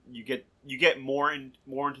just you get more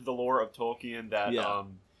into the lore of Tolkien.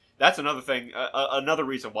 That's another thing. Another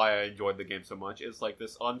reason why I enjoyed the game so much is like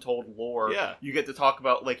this untold lore. Yeah. You get to talk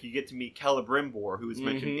about, like, you get to meet Celebrimbor, who is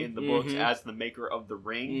mentioned in the books as the maker of the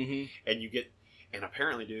ring, and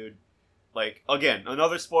apparently, dude, like again,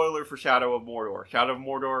 another spoiler for Shadow of Mordor. Shadow of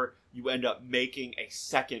Mordor, you end up making a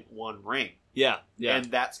second One Ring. Yeah.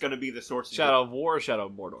 And that's going to be the source of Shadow of War or Shadow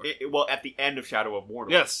of Mordor? Well, at the end of Shadow of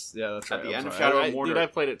Mordor. Yes. Yeah, that's right. At the end of Shadow of Mordor. Dude, I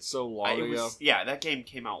played it so long ago. Yeah, that game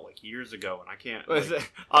came out like years ago, and I can't...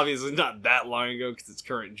 Obviously not that long ago because it's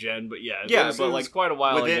current gen, but yeah. It was quite a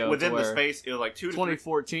while ago. Within the space, it was like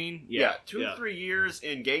 2014? Yeah, 2 to 3 years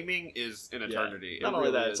in gaming is an eternity. Not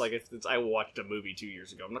only that, it's like I watched a movie 2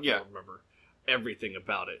 years ago. I'm not going to remember everything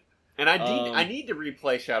about it. And I need to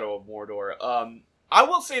replay Shadow of Mordor. I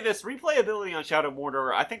will say this: replayability on Shadow of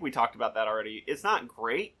Mordor. I think we talked about that already. It's not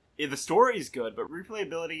great. The story's good, but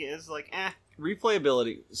replayability is like, eh.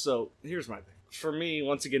 Replayability. So here's my thing. For me,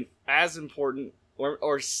 once again, as important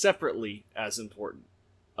or separately as important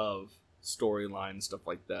of storyline and stuff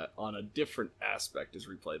like that on a different aspect is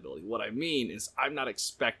replayability. What I mean is I'm not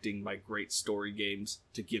expecting my great story games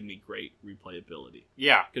to give me great replayability.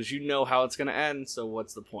 Yeah. Because you know how it's going to end, so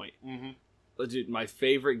what's the point? Mm-hmm. But dude, my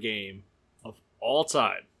favorite game of all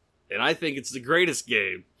time, and I think it's the greatest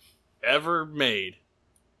game ever made,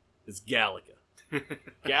 is Galaga.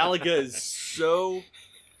 Galaga is so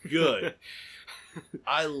good.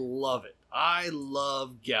 I love it. I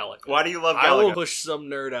love Galaga. Why do you love Galaga? I will push some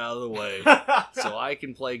nerd out of the way so I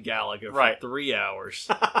can play Galaga for 3 hours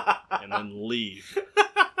and then leave.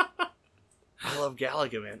 I love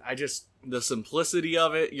Galaga, man. The simplicity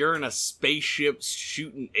of it. You're in a spaceship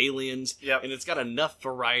shooting aliens, and it's got enough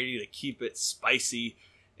variety to keep it spicy.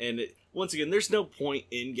 And once again, there's no point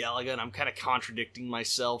in Galaga, and I'm kind of contradicting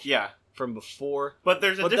myself. Yeah. From before, but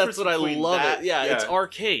there's a difference. That's what I love that. it. Yeah, it's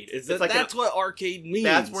arcade. That's what arcade means.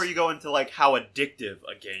 That's where you go into like how addictive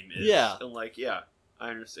a game is. Yeah, and I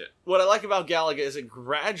understand. What I like about Galaga is it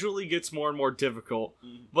gradually gets more and more difficult,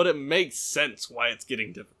 but it makes sense why it's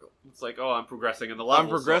getting difficult. It's like, oh, I'm progressing in the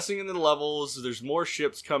levels. In the levels. There's more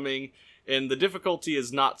ships coming. And the difficulty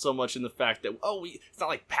is not so much in the fact that, it's not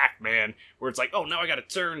like Pac-Man, where it's like, oh, now I gotta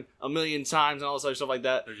turn 1,000,000 times and all this other stuff like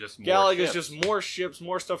that. Galaga is just more ships,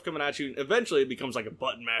 more stuff coming at you. And eventually it becomes like a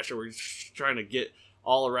button masher where you're just trying to get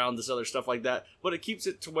all around this other stuff like that. But it keeps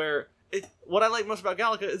it to where, what I like most about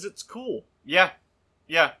Galaga is it's cool. Yeah.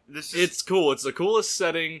 Yeah. It's cool. It's the coolest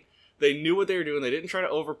setting. They knew what they were doing. They didn't try to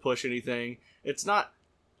over-push anything. It's not...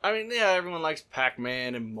 I mean, yeah, everyone likes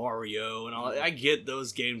Pac-Man and Mario and all that. I get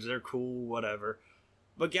those games. They're cool, whatever.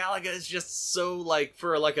 But Galaga is just so, like,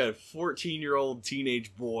 for, like, a 14-year-old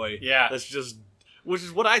teenage boy. Yeah. That's just... Which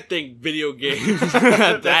is what I think video games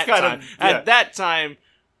at that time. At that time,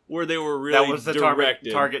 where they were really that was the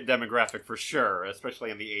target demographic for sure, especially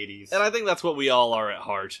in the 80s. And I think that's what we all are at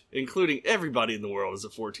heart, including everybody in the world is a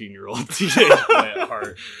 14-year-old teenage boy at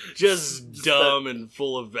heart. Just dumb and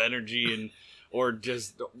full of energy and... Or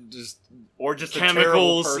just chemicals. A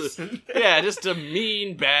terrible person. Yeah, just a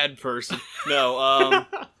mean, bad person. No,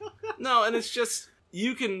 no, and it's just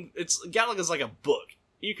Galaga's like a book.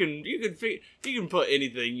 You can put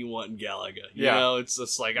anything you want in Galaga. You know, it's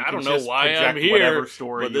just like I don't know why I'm here,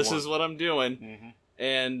 but this is what I'm doing. Mm-hmm.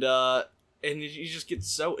 And you just get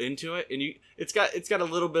so into it, and it's got a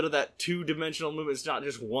little bit of that 2-dimensional movement. It's not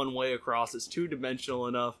just one way across; it's 2-dimensional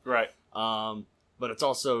enough, right? But it's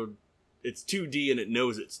also it's 2D and it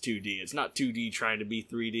knows it's 2D. It's not 2D trying to be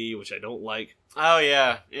 3D, which I don't like. Oh,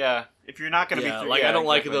 yeah, yeah. If you're not going to be 3D... Like, I don't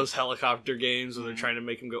like those helicopter games where they're trying to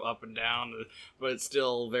make them go up and down, but it's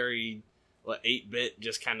still very 8-bit,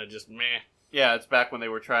 just kind of just meh. Yeah, it's back when they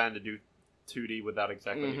were trying to do 2D without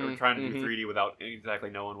exactly... Or trying to do 3D without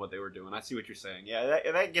exactly knowing what they were doing. I see what you're saying. Yeah,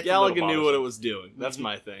 that gets Galaga knew what it was doing. That's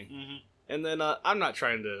my thing. Mm-hmm. And then I'm not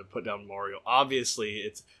trying to put down Mario. Obviously,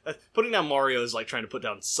 it's putting down Mario is like trying to put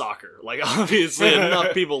down soccer. Like, obviously,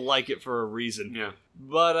 enough people like it for a reason. Yeah.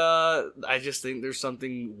 But I just think there's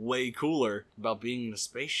something way cooler about being in a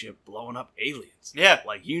spaceship blowing up aliens. Yeah.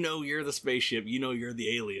 Like, you're the spaceship. You're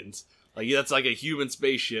the aliens. Like, that's like a human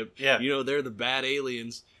spaceship. Yeah. They're the bad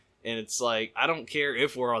aliens. And it's like, I don't care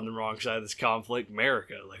if we're on the wrong side of this conflict.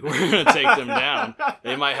 America. Like, we're going to take them down.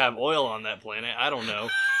 They might have oil on that planet. I don't know.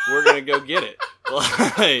 We're going to go get it.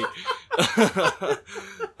 Like...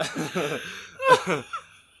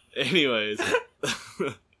 Anyways.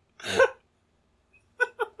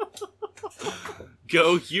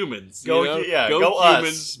 Go humans. Go humans.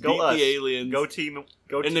 Us. Beat the aliens. Go team.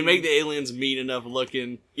 And they make the aliens mean enough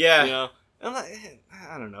looking. Yeah.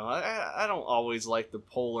 I don't know. I don't always like the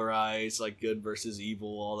polarized, like good versus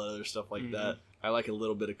evil, all that other stuff like that. I like a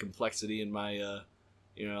little bit of complexity in my,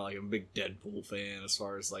 like I'm a big Deadpool fan as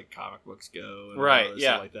far as like comic books go, and right? All that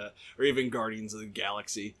stuff like that, or even Guardians of the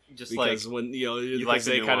Galaxy. Just because when you like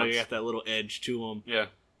they kind of got that little edge to them. Yeah.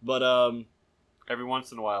 But every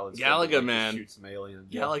once in a while, it's Galaga, man, shoot some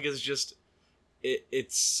aliens. Galaga's just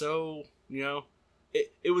it's so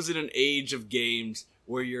it was in an age of games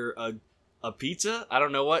where you're a pizza? I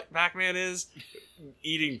don't know what Pac-Man is.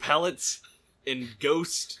 Eating pellets and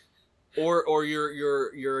Ghost, or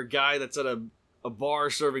you're a guy that's at a bar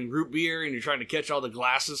serving root beer and you're trying to catch all the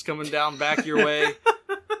glasses coming down back your way.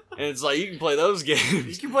 And it's like, you can play those You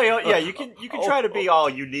games. can play, you can try to be all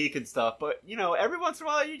unique and stuff, but every once in a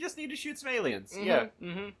while you just need to shoot some aliens. Mm-hmm, Yeah.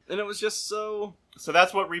 Mm-hmm. And it was just so... So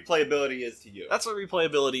that's what replayability is to you. That's what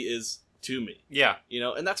replayability is to me. Yeah.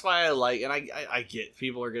 And that's why I like, and I get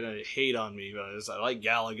people are going to hate on me, because I like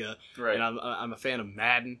Galaga, Right. and I'm a fan of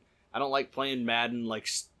Madden. I don't like playing Madden like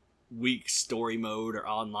weak story mode or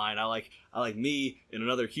online. I like me and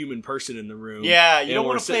another human person in the room. Yeah, you and don't we're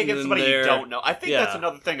want to play sitting against in somebody there. you don't know. I think that's Yeah.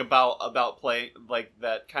 another thing about playing, like,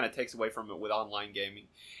 that kind of takes away from it with online gaming,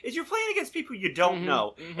 is you're playing against people you don't Mhm,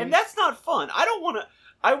 know. mhm. And that's not fun. I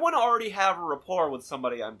want to already have a rapport with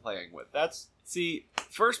somebody I'm playing with. See,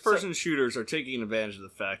 first-person shooters are taking advantage of the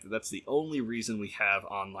fact that that's the only reason we have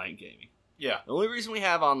online gaming. Yeah. The only reason we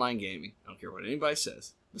have online gaming, I don't care what anybody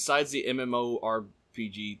says, besides the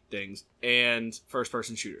MMORPG things and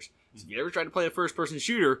first-person shooters. So if you ever tried to play a first-person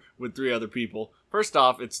shooter with 3 other people, first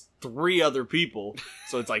off, it's 3 other people,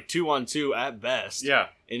 so it's like 2-on-2 at best. Yeah.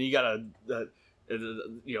 And you gotta,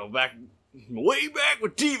 back way back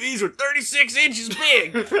with TVs were 36 inches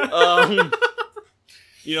big.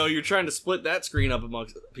 You're trying to split that screen up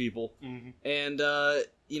amongst people, Mhm. and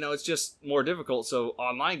it's just more difficult. So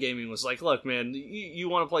online gaming was like, look, man, you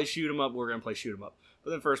want to play shoot 'em up, we're gonna play shoot 'em up.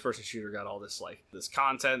 But then first person shooter got all this this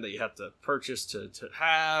content that you have to purchase to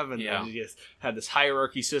have, and Yeah. then you just had this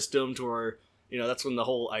hierarchy system to where that's when the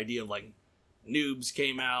whole idea of like noobs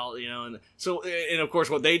came out, and so, and of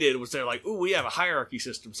course what they did was they're like, ooh, we have a hierarchy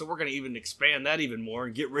system, so we're going to even expand that even more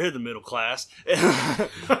and get rid of the middle class.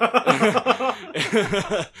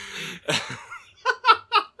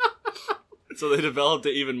 So they developed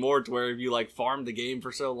it even more to where if you like farm the game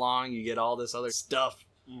for so long, you get all this other stuff.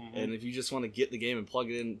 Mhm. And if you just want to get the game and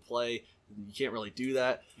plug it in and play, you can't really do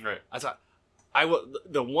that. Right. I thought I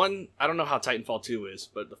don't know how Titanfall 2 is,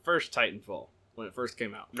 but the first Titanfall, when it first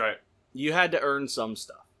came out, Right. you had to earn some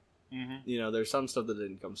stuff. Mm-hmm. There's some stuff that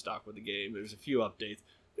didn't come stock with the game. There's a few updates.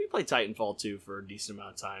 We played Titanfall 2 for a decent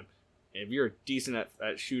amount of time. And if you're decent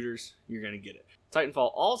at shooters, you're going to get it.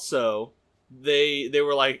 Titanfall also, they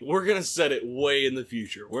were like, we're going to set it way in the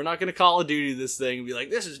future. We're not going to Call of Duty this thing and be like,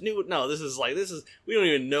 this is new. No, we don't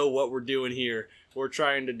even know what we're doing here. We're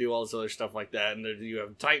trying to do all this other stuff like that. And you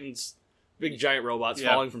have Titans, big giant robots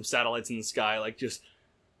falling from satellites in the sky. Like, just,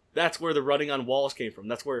 that's where the running on walls came from.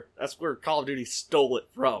 That's where Call of Duty stole it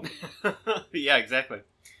from. Yeah, exactly.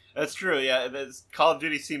 That's true. Yeah, Call of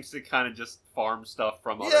Duty seems to kind of just farm stuff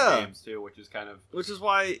from other games too, which is kind of... Which is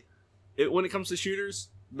why, when it comes to shooters,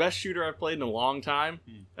 best shooter I've played in a long time,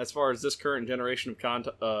 as far as this current generation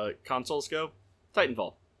of consoles go,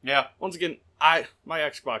 Titanfall. Yeah. Once again, my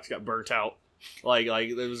Xbox got burnt out. Like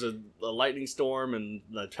there was a lightning storm and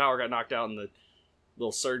the tower got knocked out and the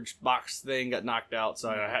little surge box thing got knocked out, so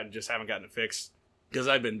I haven't gotten it fixed because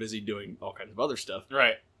I've been busy doing all kinds of other stuff.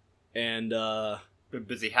 Right. And been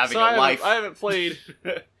busy having so a life. I haven't played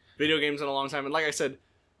video games in a long time, and like I said,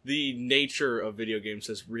 the nature of video games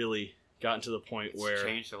has really gotten to the point where it's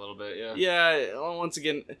changed a little bit. Yeah. Yeah. Once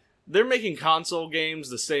again, they're making console games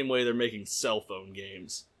the same way they're making cell phone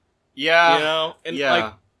games. Yeah. And yeah.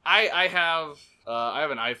 like I have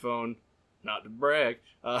an iPhone. Not to brag.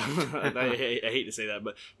 I hate to say that,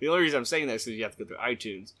 but the only reason I'm saying that is because you have to go through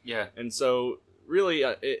iTunes. Yeah. And so, really,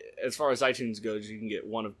 as far as iTunes goes, you can get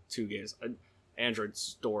one of 2 games. Android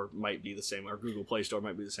store might be the same, or Google Play Store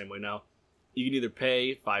might be the same way now. You can either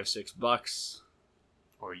pay $5-6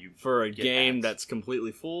 or you for a game ads. that's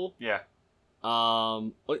completely full. Yeah.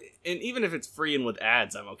 And even if it's free and with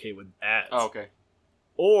ads, I'm okay with ads. Oh, okay.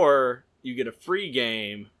 Or you get a free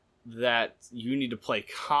game that you need to play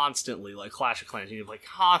constantly, like Clash of Clans. You need to play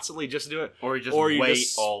constantly just to do it. Or you just or you wait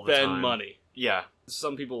just all the spend time. money. Yeah.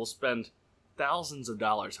 Some people will spend thousands of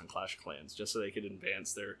dollars on Clash of Clans just so they could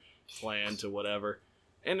advance their clan to whatever.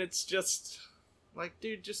 And it's just like,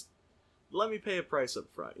 dude, just let me pay a price up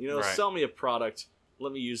front. Right. Sell me a product.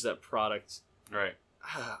 Let me use that product. Right.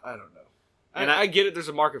 I don't know. And I get it. There's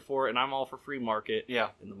a market for it, and I'm all for free market. Yeah.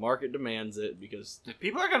 And the market demands it because... If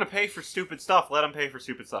people are going to pay for stupid stuff, let them pay for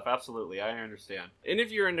stupid stuff. Absolutely. I understand. And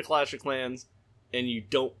if you're into Clash of Clans and you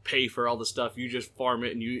don't pay for all the stuff, you just farm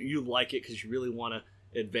it and you like it because you really want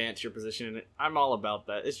to advance your position in it, I'm all about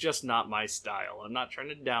that. It's just not my style. I'm not trying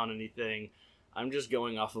to down anything. I'm just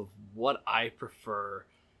going off of what I prefer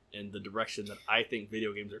and the direction that I think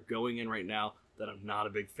video games are going in right now that I'm not a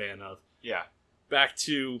big fan of. Yeah. Back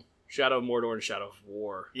to Shadow of Mordor and Shadow of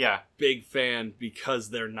War. Yeah. Big fan because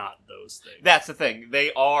they're not those things. That's the thing.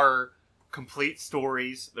 They are complete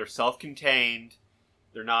stories. They're self-contained.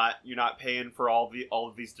 You're not paying for all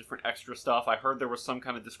of these different extra stuff. I heard there was some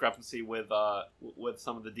kind of discrepancy with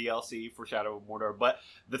some of the DLC for Shadow of Mordor. But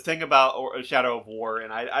the thing about Shadow of War,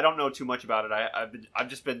 and I don't know too much about it. I've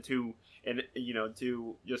just been too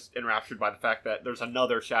just enraptured by the fact that there's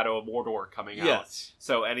another Shadow of Mordor coming out. Yes.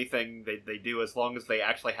 So anything they do, as long as they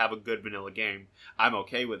actually have a good vanilla game, I'm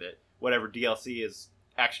okay with it. Whatever DLC is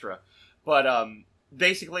extra, but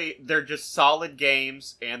basically, they're just solid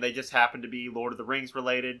games, and they just happen to be Lord of the Rings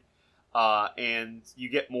related. And you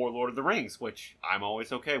get more Lord of the Rings, which I'm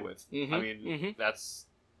always okay with. Mm-hmm, I mean, that's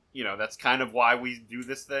kind of why we do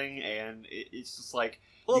this thing, and it's just like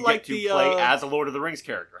you get to play as a Lord of the Rings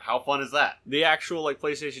character. How fun is that? The actual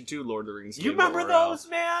PlayStation 2 Lord of the Rings. You remember those,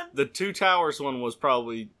 man? The Two Towers one was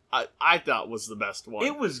probably I thought was the best one.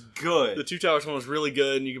 It was good. The Two Towers one was really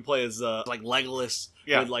good, and you could play as Legolas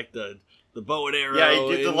with the bow and arrow. Yeah,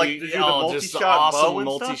 you did the multi-shot just the awesome bow and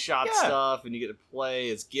multi-shot stuff, and you get to play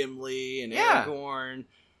as Gimli and Aragorn.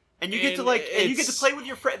 And you get to play with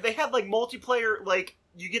your friend. They had multiplayer,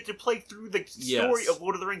 you get to play through the story of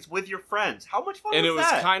Lord of the Rings with your friends. How much fun was that? And it was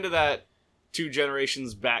kind of that 2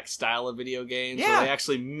 generations back style of video games where they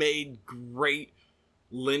actually made great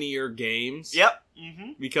linear games. Yep.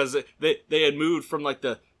 Mm-hmm. Because they had moved from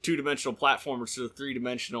the 2-dimensional platformers to the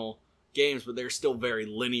 3-dimensional games, but they're still very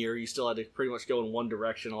linear. You still had to pretty much go in one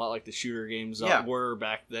direction, a lot like the shooter games were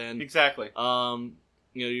back then. Exactly.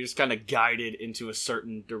 You're just kind of guided into a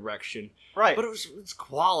certain direction. Right. But it's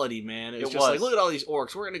quality, man. It's just look at all these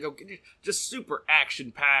orcs. We're going to go just super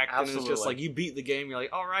action-packed. Absolutely. And it's just you beat the game, you're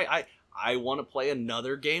like, all right, I want to play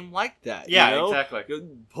another game like that. Yeah, exactly.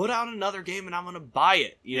 Put out another game and I'm going to buy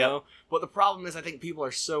it, you know? But the problem is I think people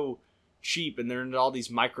are so cheap and they're into all these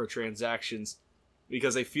microtransactions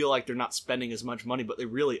because they feel like they're not spending as much money, but they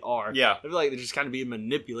really are. Yeah. I feel like they're just kind of being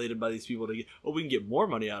manipulated by these people to get, we can get more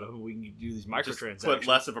money out of them. We can do these microtransactions. Just put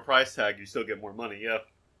less of a price tag, you still get more money, yeah.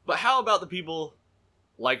 But how about the people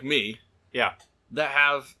like me? Yeah. That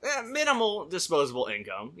have minimal disposable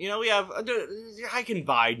income. We have, I can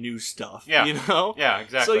buy new stuff. Yeah. Yeah,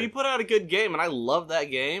 exactly. So you put out a good game, and I love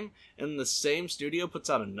that game, and the same studio puts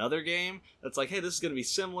out another game that's like, hey, this is going to be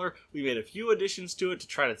similar. We made a few additions to it to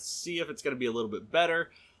try to see if it's going to be a little bit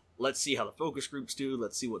better. Let's see how the focus groups do.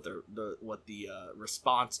 Let's see what the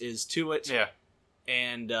response is to it. Yeah.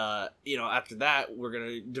 And, after that, we're going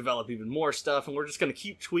to develop even more stuff, and we're just going to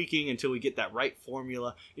keep tweaking until we get that right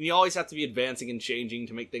formula. And you always have to be advancing and changing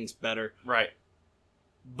to make things better. Right.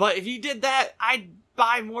 But if you did that, I'd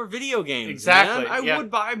buy more video games. Exactly. Man. I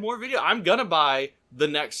would buy more video. I'm going to buy the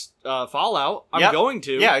next Fallout. I'm going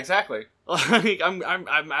to. Yeah, exactly.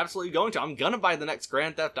 I'm absolutely going to. I'm going to buy the next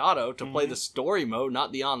Grand Theft Auto to play the story mode,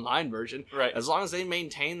 not the online version. Right. As long as they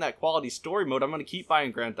maintain that quality story mode, I'm going to keep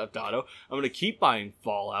buying Grand Theft Auto. I'm going to keep buying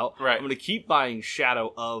Fallout. Right. I'm going to keep buying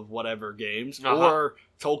Shadow of whatever games or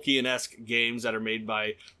Tolkien-esque games that are made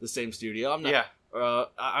by the same studio. I'm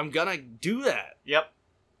going to do that. Yep.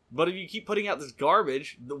 But if you keep putting out this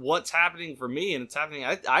garbage, what's happening for me, and it's happening,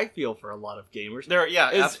 I feel, for a lot of gamers.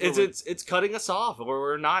 Absolutely. It's cutting us off, or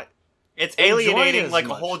we're not. It's alienating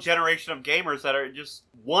a whole generation of gamers that are just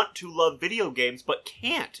want to love video games but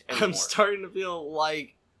can't anymore. I'm starting to feel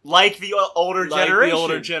like the older generation. The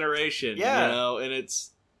older generation, yeah. And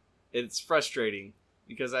it's frustrating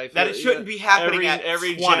because I feel that it shouldn't be happening.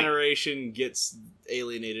 Every generation gets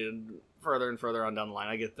alienated further and further on down the line.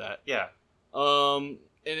 I get that. Yeah. And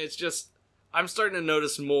it's just I'm starting to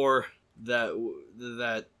notice more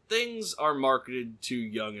that things are marketed to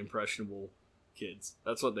young, impressionable kids.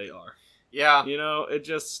 That's what they are. Yeah. It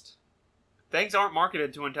just things aren't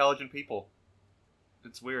marketed to intelligent people.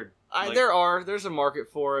 It's weird. There's a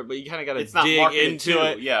market for it, but you kind of got to dig into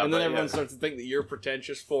it. Yeah, and then everyone starts to think that you're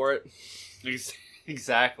pretentious for it.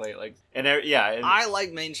 Exactly. I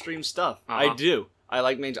like mainstream stuff. I do. I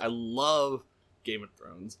love Game of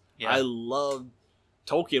Thrones. Yeah. I love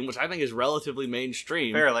Tolkien, which I think is relatively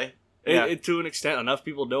mainstream. Fairly. To an extent, enough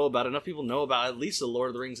people know about it. Enough people know about at least the Lord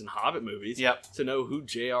of the Rings and Hobbit movies to know who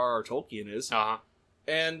J.R.R. Tolkien is. Uh-huh.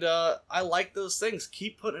 And I like those things.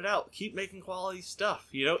 Keep putting it out. Keep making quality stuff.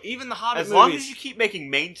 Even the Hobbit movies. As long as you keep making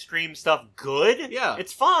mainstream stuff good,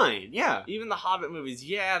 it's fine. Yeah. Even the Hobbit movies,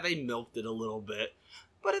 they milked it a little bit.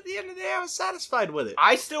 But at the end of the day, I was satisfied with it.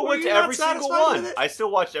 I still went to every single one. I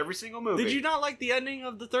still watched every single movie. Did you not like the ending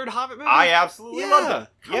of the third Hobbit movie? I absolutely loved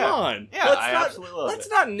it. Come on. Yeah, I absolutely loved it. Let's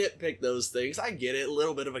not nitpick those things. I get it. A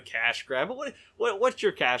little bit of a cash grab. But what's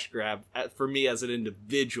your cash grab for me as an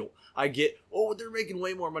individual? I get, they're making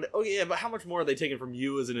way more money. Oh, yeah, but how much more are they taking from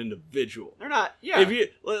you as an individual? They're not, yeah. If you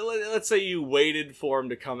let's say you waited for them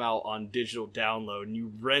to come out on digital download and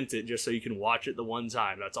you rent it just so you can watch it the one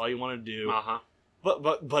time. That's all you want to do. Uh-huh.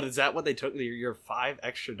 But is that what they took? Your $5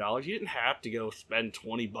 extra? You didn't have to go spend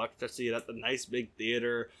 $20 to see it at the nice big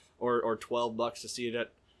theater, or $12 to see it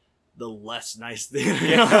at the less nice theater.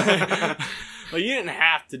 Yeah. But you didn't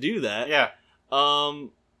have to do that. Yeah.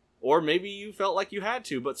 Or maybe you felt like you had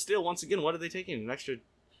to, but still, once again, what are they taking? An extra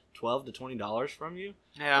 $12 to $20 from you?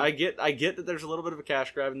 Yeah. I get that there's a little bit of a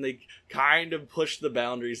cash grab, and they kind of push the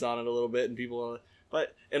boundaries on it a little bit, and people.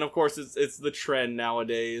 And of course, it's the trend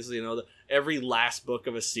nowadays. You know, every last book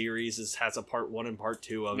of a series has a part 1 and part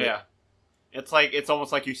 2 of it. Yeah. It's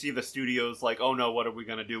almost like you see the studios like, oh no, what are we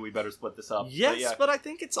gonna do? We better split this up. Yes, but I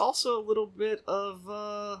think it's also a little bit of,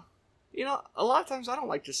 a lot of times I don't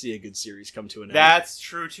like to see a good series come to an end. That's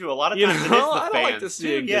true too. A lot of times it is the I don't like to fans,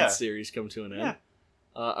 see a too. good series come to an end. Yeah.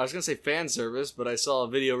 I was gonna say fan service, but I saw a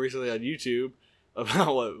video recently on YouTube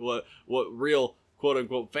about what real quote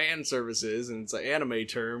unquote fan service is, and it's an anime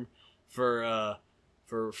term for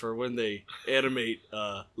when they animate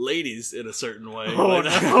ladies in a certain way. Oh,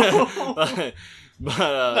 no. But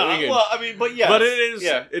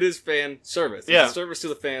it is fan service. Yeah. It's a service to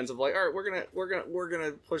the fans of like, all right, we're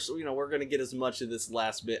gonna push. We're gonna get as much of this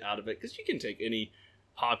last bit out of it, because you can take any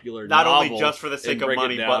popular not novel only just for the sake of break it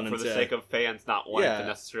money, down but for the into- sake of fans not wanting Yeah. to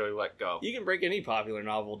necessarily let go. You can break any popular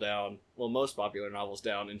novel down, well, most popular novels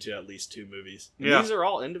down into at least 2 movies. And Yeah. these are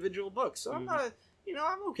all individual books, so I'm not,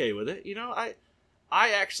 I'm okay with it.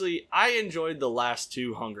 I enjoyed the last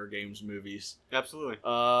 2 Hunger Games movies. Absolutely.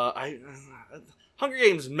 Hunger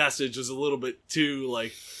Games message was a little bit too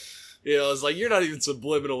like, it's like you're not even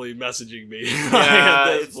subliminally messaging me. Yeah,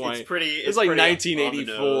 at this point. it's pretty. It's like pretty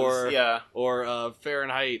 1984. on the nose. Yeah, or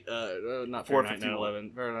Fahrenheit, not Fahrenheit 451.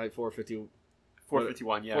 9/11, Fahrenheit 450.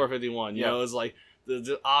 451. Yeah, 451. You Yeah. know, it's like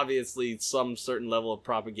the obviously some certain level of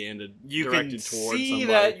propaganda you directed can towards see somebody.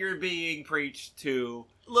 that you're being preached to.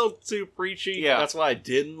 A little too preachy. Yeah. That's what I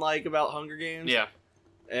didn't like about Hunger Games. Yeah,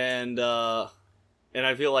 And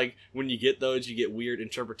I feel like when you get those, you get weird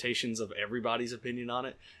interpretations of everybody's opinion on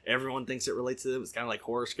it. Everyone thinks it relates to them. It's kind of like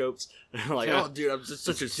horoscopes. Like, Yeah. oh, dude, I'm just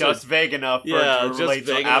such a just vague enough for it to just relate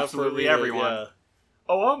to vague enough for absolutely me to- everyone. yeah.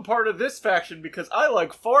 Oh, I'm part of this faction because I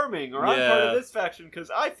like farming, or I'm part Yeah. of this faction because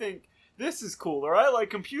I think this is cool, or I like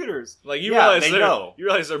computers. Like you Yeah, realize they know. you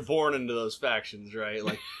realize they're born into those factions, right?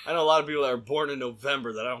 Like I know a lot of people that are born in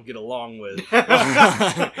November that I don't get along with,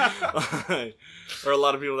 or a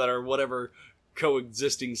lot of people that are whatever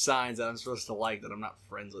coexisting signs that I'm supposed to like that I'm not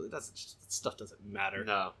friends with. That stuff doesn't matter,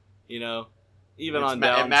 No, even It's on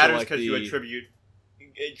down it matters to like you the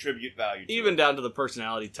attribute value. To even it. down to the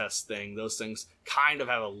personality test thing. Those things kind of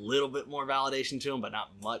have a little bit more validation to them, but not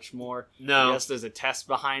much more. No, Yes, there's a test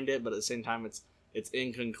behind it, but at the same time, it's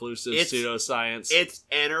inconclusive It's- pseudoscience. it's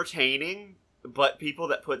entertaining, but people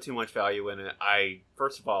that put too much value in it,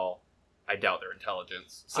 first of all, I doubt their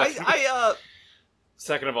intelligence.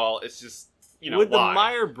 Second of all, it's just with why? the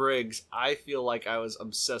Meyer-Briggs, I feel like I was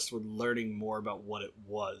obsessed with learning more about what it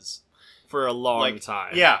was for a long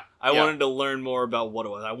time. Yeah, I yeah. wanted to learn more about what it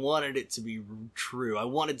was. I wanted it to be true. I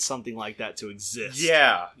wanted something like that to exist.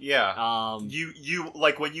 Yeah. You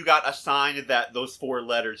like when you got assigned those 4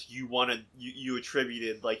 letters, you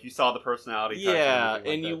attributed, like, you saw the personality types Yeah, and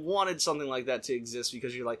everything and like you that. wanted something like that to exist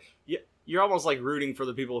because you're like, you're almost like rooting for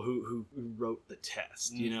the people who wrote the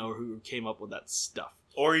test, or who came up with that stuff.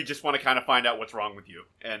 Or you just want to kind of find out what's wrong with you,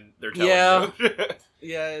 and they're telling you.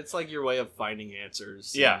 Yeah, it's like your way of finding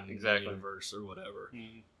answers. Yeah, in exactly. The universe or whatever.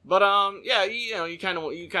 Mhm. But yeah, you kind of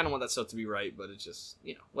want that stuff to be right, but it's just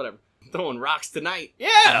whatever. Throwing rocks tonight.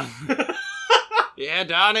 Yeah. Yeah,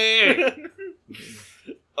 Donnie.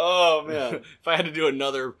 Oh man. If I had to do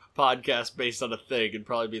another podcast based on a thing, it'd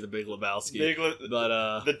probably be the Big Lebowski.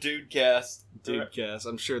 But the Dude Cast. Dudecast.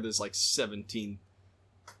 I'm sure there's like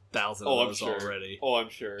 17,000 Oh, of I'm those sure. already. Oh, I'm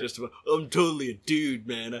sure. Just about, I'm totally a dude,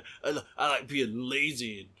 man. I like being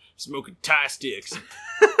lazy and smoking Thai sticks,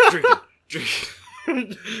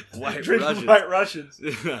 drinking White Russians. White Russians.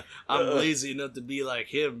 I'm lazy enough to be like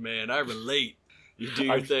him, man. I relate. You do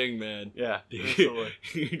your thing, man. Yeah. You Absolutely.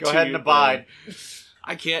 do Go ahead and your abide. thing.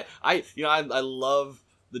 I can't. I love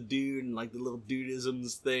the dude and like the little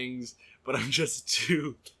dudisms things, but I'm just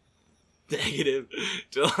too negative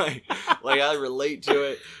to like I relate to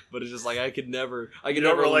it, but it's just like I could never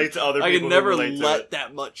relate to other people. I could who never relate to let it.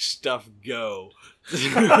 that much stuff go.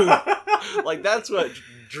 Like that's what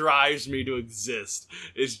drives me to exist.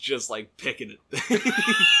 It's just like picking it.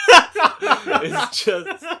 It's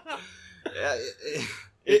just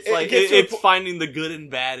It's finding the good and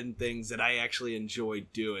bad in things that I actually enjoy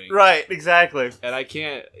doing. Right, exactly. And I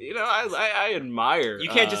can't, I admire. You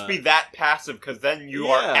can't just be that passive, because then you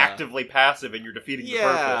are actively passive and you're defeating the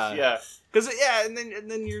purpose. Yeah. Because and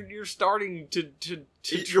then you're starting to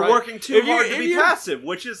you're working too hard to be passive,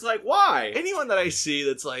 which is like, why? Anyone that I see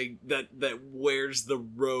that's like that wears the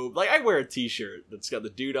robe, like I wear a T-shirt that's got the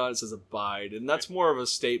dude on it says "Abide," and that's more of a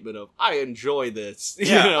statement of I enjoy this.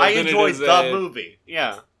 Yeah, I enjoy the movie.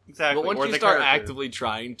 Yeah, exactly. But once you start actively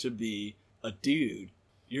trying to be a dude,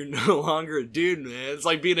 you're no longer a dude, man. It's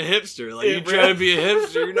like being a hipster. Like, you try to be a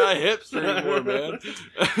hipster, you're not a hipster anymore, man.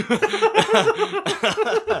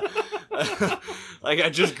 Like, I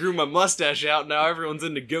just grew my mustache out, now everyone's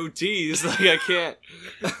into goatees. Like, I can't...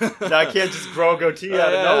 Now I can't just grow a goatee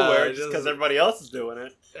out of nowhere just because everybody else is doing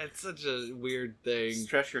it. It's such a weird thing.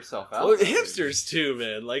 Stress yourself out. Well, hipsters, too,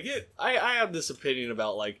 man. Like, I have this opinion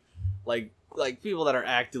about, like people that are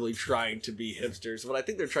actively trying to be hipsters. What I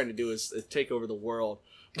think they're trying to do is take over the world.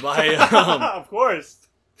 By, of course.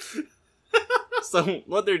 So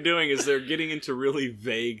what they're doing is they're getting into really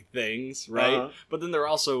vague things, right? Uh-huh. But then they're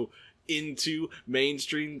also into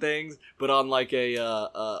mainstream things, but on like an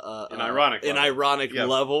ironic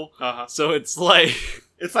level. Uh-huh. So it's like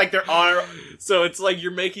they're on. So it's like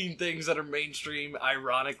you're making things that are mainstream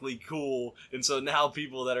ironically cool, and so now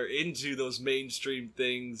people that are into those mainstream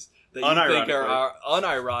things that you think are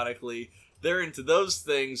unironically. They're into those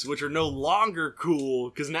things, which are no longer cool,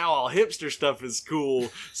 because now all hipster stuff is cool.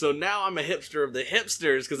 So now I'm a hipster of the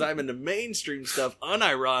hipsters, because I'm into mainstream stuff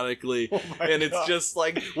unironically. And it's just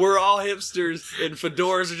like, we're all hipsters, and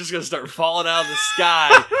fedoras are just going to start falling out of the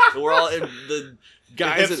sky. And we're all in the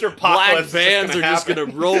guys in black vans are just going to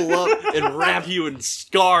roll up and wrap you in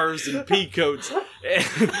scarves and peacoats.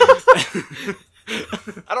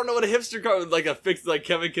 I don't know what a hipster car like like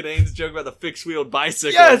Kevin Kinane's joke about the fixed wheeled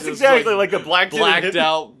bicycle. Yes, exactly, like the blacked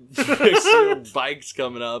out fixed wheeled bikes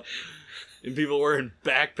coming up, and people wearing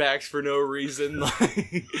backpacks for no reason.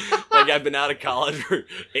 Like I've been out of college for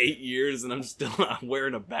 8 years and I'm still not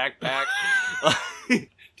wearing a backpack. Do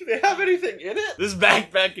they have anything in it? This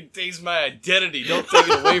backpack contains my identity. Don't take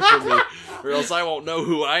it away from me, or else I won't know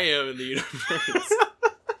who I am in the universe.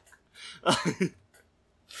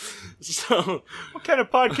 So, what kind of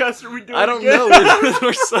podcast are we doing? I don't know.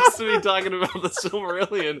 We're supposed to be talking about the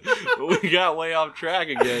Silmarillion, but we got way off track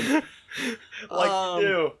again. Like you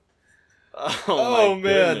do. Oh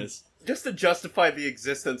man. Goodness. Just to justify the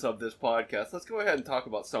existence of this podcast, let's go ahead and talk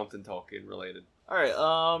about something Tolkien related.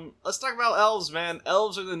 Alright, let's talk about elves, man.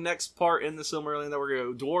 Elves are the next part in the Silmarillion that we're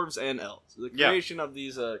going to go. Dwarves and elves. The creation of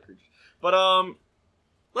these creatures. But,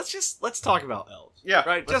 let's talk about elves. Yeah,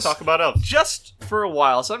 right. Let's talk about elves just for a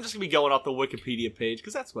while. So I'm just gonna be going off the Wikipedia page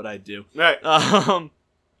because that's what I do. Right. Kind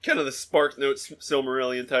of the Spark Notes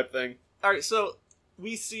Silmarillion type thing. All right. So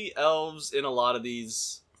we see elves in a lot of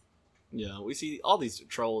these. Yeah, we see all these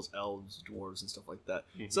trolls, elves, dwarves, and stuff like that.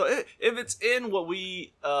 Mm-hmm. So if it's in what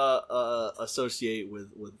we associate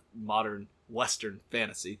with modern Western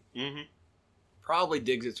fantasy, mm-hmm. probably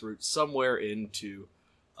digs its roots somewhere into.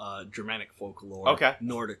 Germanic folklore,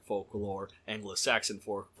 Nordic folklore, Anglo-Saxon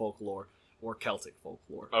folklore, or Celtic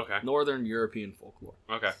folklore. Okay. Northern European folklore.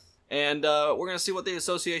 Okay. And we're going to see what the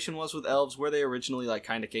association was with elves, where they originally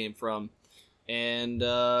kind of came from. And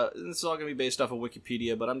this is all going to be based off of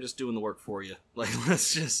Wikipedia, but I'm just doing the work for you.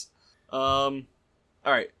 Let's just... all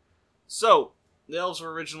right. So, the elves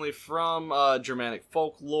were originally from Germanic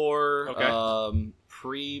folklore. Okay.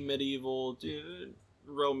 Pre-medieval...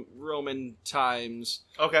 Roman times.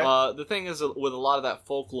 Okay. The thing is with a lot of that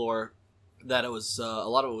folklore, that it was a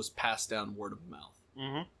lot of it was passed down word of mouth.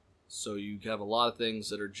 Mm-hmm. So you have a lot of things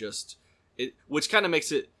that are just which kind of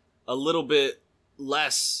makes it a little bit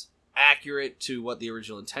less accurate to what the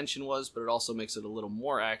original intention was, but it also makes it a little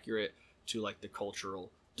more accurate to like the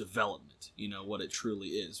cultural development. You know what it truly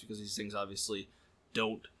is, because these things obviously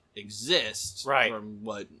don't exist. Right. From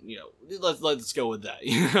what let's go with that.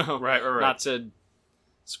 You know. Right. Not to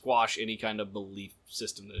squash any kind of belief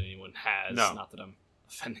system that anyone has. No. Not that I'm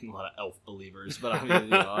offending a lot of elf believers, but I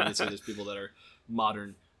mean, obviously there's people that are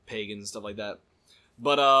modern pagans and stuff like that.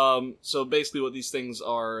 But so basically, what these things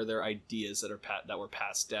are, they're ideas that were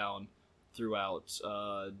passed down throughout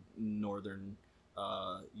northern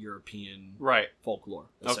European folklore,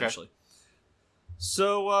 essentially. Okay.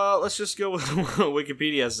 So let's just go with what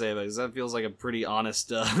Wikipedia has to say about it, because that feels like a pretty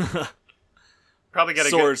honest. Probably got a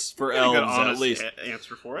source good, for elves, at least.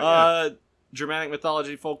 Answer for it. Yeah. Germanic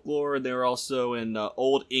mythology, folklore. They were also in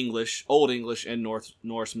Old English, and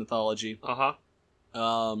Norse mythology.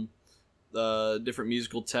 Uh-huh. Different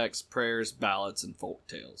musical texts, prayers, ballads, and folk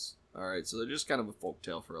tales. All right, so they're just kind of a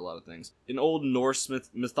folktale for a lot of things. In Old Norse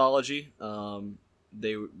mythology,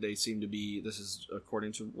 they seem to be. This is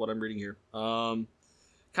according to what I'm reading here.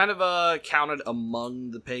 Kind of counted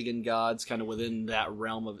among the pagan gods, kind of within that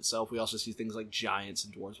realm of itself. We also see things like giants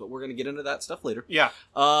and dwarves, but we're going to get into that stuff later. Yeah.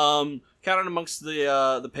 Counted amongst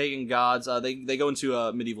the pagan gods. They go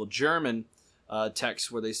into medieval German texts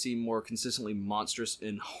where they seem more consistently monstrous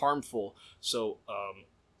and harmful. So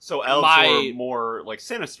elves were more like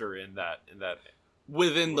sinister in that.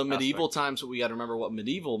 Within the aspect. Medieval times, what we got to remember what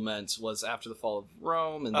medieval meant was after the fall of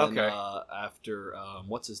Rome, and then after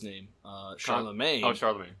what's his name, Charlemagne.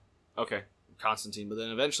 Charlemagne. Okay. Constantine, but then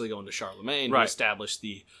eventually going to Charlemagne, who Right. established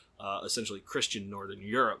the essentially Christian Northern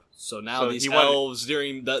Europe. So now So these he wanted- elves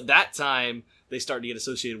during that time they start to get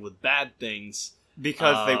associated with bad things.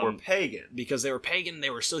 Because they were pagan. Because they were pagan, they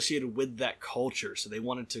were associated with that culture, so they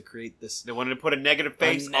wanted to create this. They wanted to put a negative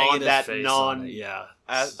face on negative that face non. on it, yeah.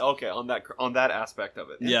 On that aspect of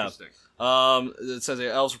it. Yeah. Interesting. It says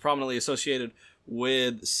that elves were prominently associated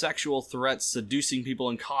with sexual threats, seducing people,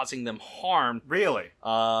 and causing them harm. Really?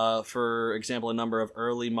 For example, a number of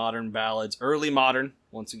early modern ballads,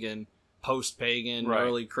 once again, post-pagan, Right.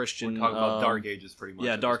 early Christian. We're talking about Dark Ages, pretty much.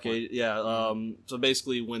 Yeah, at this Dark point. Age. Yeah. So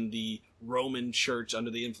basically, when the Roman Church,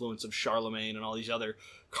 under the influence of Charlemagne and all these other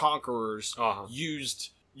conquerors,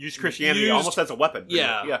 used Christianity almost as a weapon.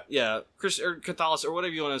 Catholic or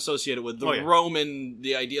whatever you want to associate it with,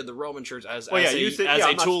 the idea of the Roman Church as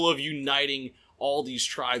a tool of uniting all these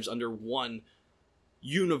tribes under one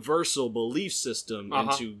universal belief system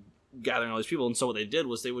into gathering all these people. And so what they did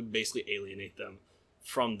was they would basically alienate them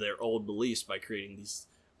from their old beliefs by creating these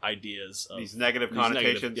ideas of these negative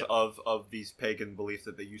connotations of these pagan beliefs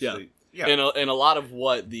that they used to. Yeah. And a lot of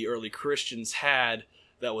what the early Christians had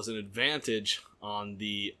that was an advantage on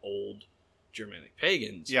the old Germanic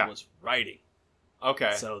pagans was writing.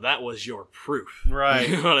 Okay. So that was your proof. Right.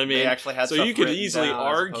 You know what I mean? They actually had so stuff you could written easily down as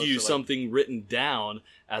opposed argue to, like- something written down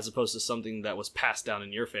as opposed to something that was passed down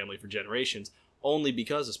in your family for generations. Only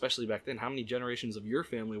because, especially back then, how many generations of your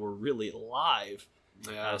family were really alive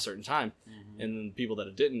at a certain time? Mm-hmm. And then people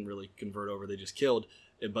that didn't really convert over, they just killed.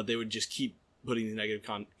 But they would just keep putting the negative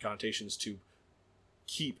connotations to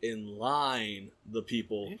keep in line the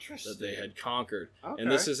people that they had conquered. Okay.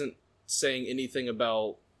 And this isn't saying anything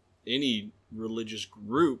about any religious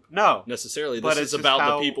group No. necessarily. But This it's is just about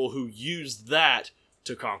how- the people who used that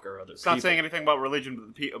to conquer other It's people. not saying anything about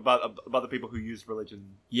religion, but about the people who used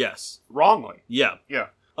religion Yes. wrongly. Yeah. Yeah.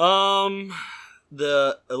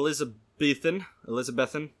 The Elizabethan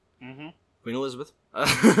Mm-hmm. Queen Elizabeth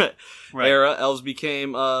Right. era, elves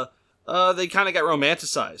became they kind of got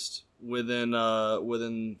romanticized within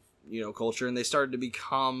culture, and they started to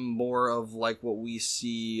become more of like what we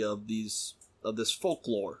see of this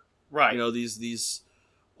folklore. Right. These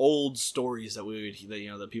old stories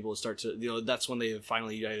that people would start to, that's when they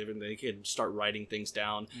finally united and they could start writing things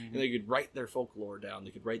down, and they could write their folklore down. They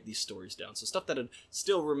could write these stories down. So stuff that had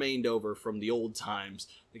still remained over from the old times,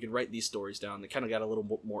 they could write these stories down. They kind of got a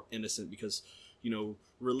little more innocent because,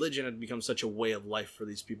 religion had become such a way of life for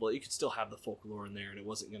these people that you could still have the folklore in there, and it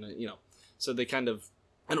wasn't going to, so they kind of,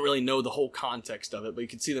 I don't really know the whole context of it, but you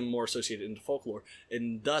could see them more associated into folklore,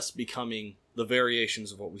 and thus becoming the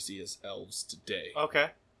variations of what we see as elves today. Okay.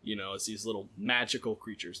 It's these little magical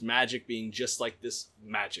creatures. Magic being just like this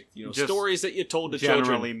magic. Just stories that you told the children.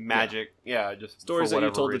 Generally magic. Yeah, just Stories for that you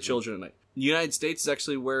whatever told the reason. children at night. The United States is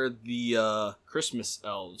actually where the Christmas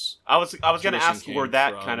elves. I was going to tradition ask where came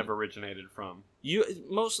that from. kind of originated from.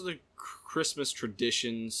 Most of the Christmas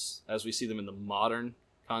traditions, as we see them in the modern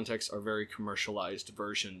context, are very commercialized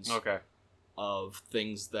versions Okay. of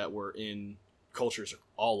things that were in cultures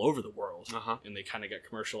all over the world, Uh-huh. and they kind of got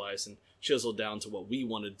commercialized and chiseled down to what we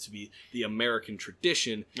wanted to be the American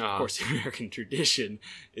tradition. Of course, the American tradition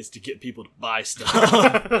is to get people to buy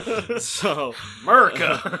stuff. So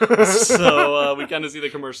America. so we kind of see the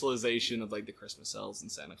commercialization of like the Christmas elves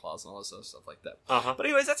and Santa Claus and all this other stuff like that. Uh-huh. But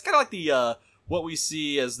anyways, that's kind of like the what we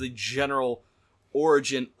see as the general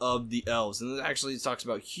origin of the elves. And it actually talks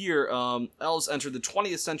about here, elves entered the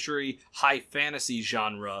 20th century high fantasy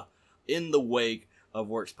genre in the wake of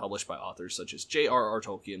works published by authors such as J.R.R.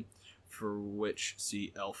 Tolkien, for which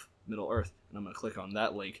see Elf Middle-earth. And I'm going to click on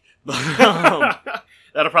that link. But,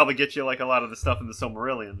 That'll probably get you like a lot of the stuff in the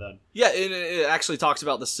Silmarillion then. yeah, it actually talks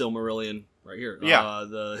about the Silmarillion right here. Yeah.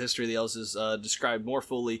 The history of the elves is described more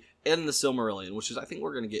fully in the Silmarillion, which is, I think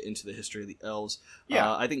we're going to get into the history of the elves.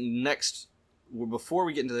 Yeah. I think before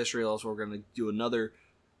we get into the history of the elves, we're going to do another...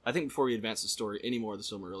 I think before we advance the story any more of the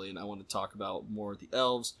Silmarillion, I want to talk about more of the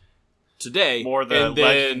elves, today. More the and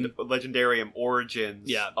then, legendarium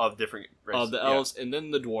origins of different races. Of the elves, and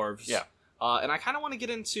then the dwarves. Yeah. And I kind of want to get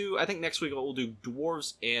into. I think next week we'll do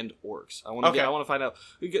dwarves and orcs. I want to find out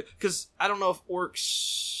because I don't know if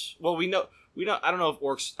orcs. Well, we know. I don't know if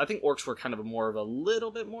orcs. I think orcs were kind of a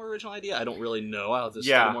little bit more original idea. I don't really know. I'll have to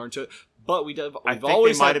study more into it. But we've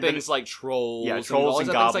always had things like trolls. Yeah, trolls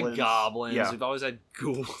and goblins. Things like goblins. Yeah. We've always had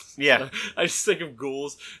ghouls. Yeah. I just think of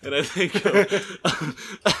ghouls, and I think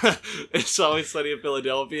It's Always Sunny in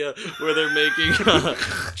Philadelphia, where they're making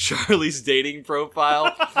Charlie's dating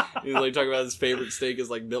profile. He's like talking about his favorite steak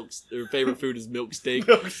is like favorite food is milk steak.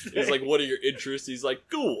 He's like, what are your interests? He's like,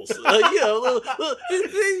 ghouls.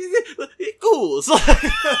 Ghouls.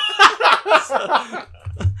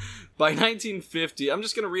 By 1950, I'm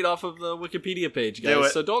just going to read off of the Wikipedia page,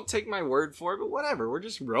 guys. So don't take my word for it, but whatever. We're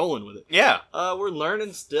just rolling with it. Yeah. We're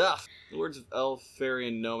learning stuff. The words of elf, fairy,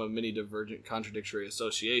 and gnome have many divergent, contradictory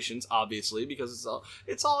associations, obviously, because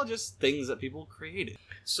it's all just things that people created.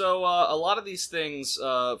 So a lot of these things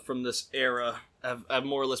from this era have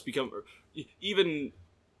more or less become, even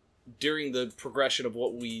during the progression of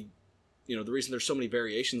what we, the reason there's so many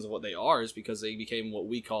variations of what they are is because they became what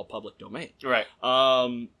we call public domain. Right.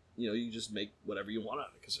 You just make whatever you want out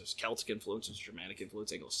of it because there's Celtic influence, there's Germanic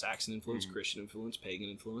influence, Anglo-Saxon influence, Christian influence, pagan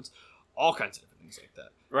influence, all kinds of different things like that.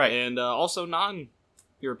 Right. And also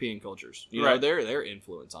non-European cultures. You know, their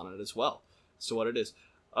influence on it as well. So what it is.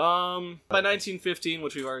 By 1915,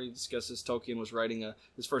 which we've already discussed, Tolkien was writing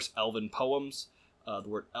his first elven poems. The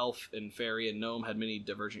word elf and fairy and gnome had many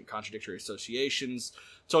divergent, contradictory associations.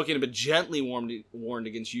 Tolkien had been gently warned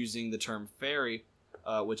against using the term fairy,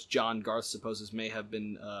 which John Garth supposes may have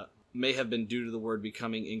been due to the word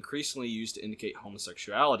becoming increasingly used to indicate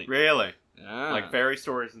homosexuality. Really? Yeah. Like fairy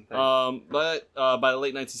stories and things. But by the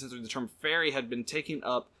late 19th century, the term fairy had been taken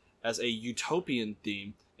up as a utopian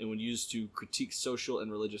theme and was used to critique social and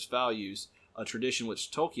religious values, a tradition which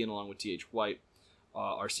Tolkien, along with T.H. White,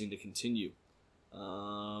 are seen to continue.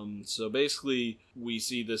 So basically, we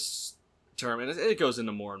see this term, and it goes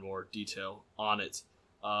into more and more detail on it.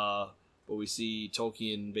 But we see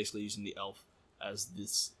Tolkien basically using the elf as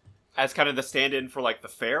this, as kind of the stand-in for like the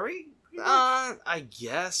fairy. I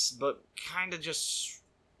guess, but kind of just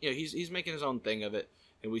he's making his own thing of it,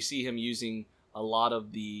 and we see him using a lot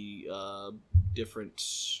of the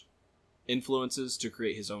different influences to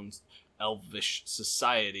create his own elvish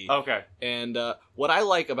society. Okay. And what I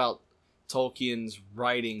like about Tolkien's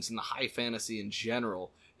writings and the high fantasy in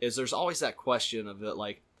general is there's always that question of it,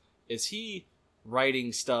 like, is he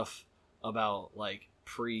writing stuff about like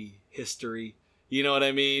prehistory? You know what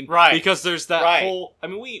I mean? Right. Because there's that whole. I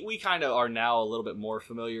mean, we kind of are now a little bit more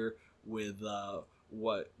familiar with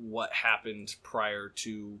what happened prior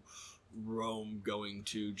to Rome going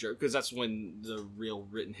to because that's when the real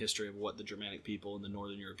written history of what the Germanic people and the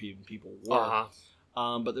Northern European people were.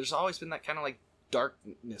 But there's always been that kind of like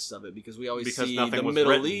darkness of it because we always see the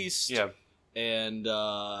Middle East and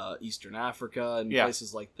Eastern Africa and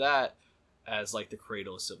places like that as like the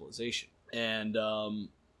cradle of civilization. And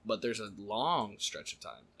but there's a long stretch of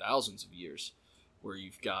time, thousands of years, where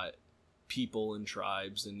you've got people and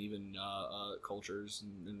tribes and even cultures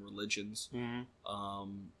and religions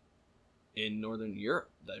in Northern Europe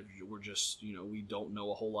that we're just, we don't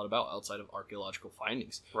know a whole lot about outside of archaeological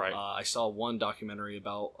findings. Right. I saw one documentary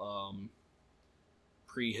about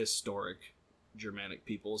prehistoric Germanic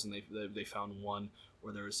peoples, and they found one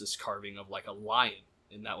where there was this carving of like a lion,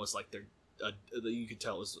 and that was like you could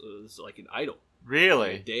tell it was like an idol.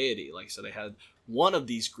 Really? A deity. Like, so they had one of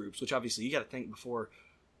these groups, which obviously you got to think before,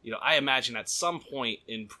 I imagine at some point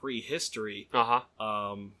in prehistory,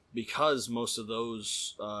 because most of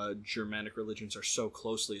those Germanic religions are so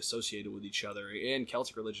closely associated with each other, and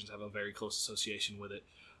Celtic religions have a very close association with it,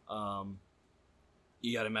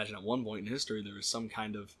 you got to imagine at one point in history there was some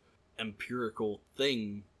kind of empirical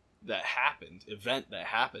thing that happened, event that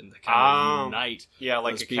happened to kind of unite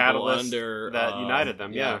like those a people catalyst that united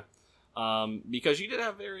them, because you did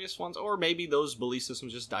have various ones, or maybe those belief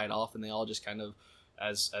systems just died off and they all just kind of,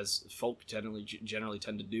 as folk generally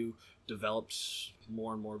tend to do, developed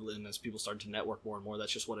more and more, and as people started to network more and more,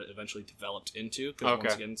 that's just what it eventually developed into, because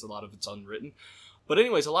once again, a lot of it's unwritten. But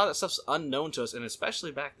anyways, a lot of that stuff's unknown to us, and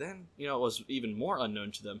especially back then, it was even more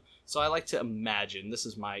unknown to them. So I like to imagine, this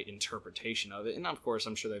is my interpretation of it, and of course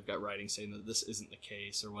I'm sure they've got writing saying that this isn't the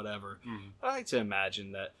case or whatever, but I like to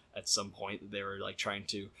imagine that at some point they were like trying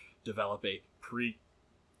to develop a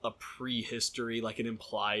prehistory, like an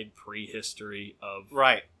implied prehistory of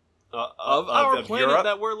of our planet Europe?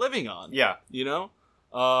 that we're living on. Yeah.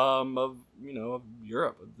 Of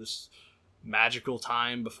Europe, of this magical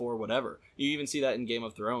time before whatever. You even see that in Game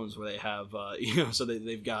of Thrones where they have, so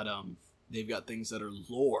they've got things that are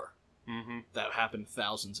lore that happened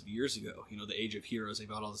thousands of years ago. The Age of Heroes. They've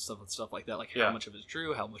got all this stuff like that. Like how much of it is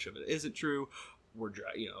true, how much of it isn't true.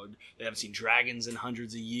 They haven't seen dragons in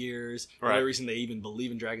hundreds of years. Right. The only reason they even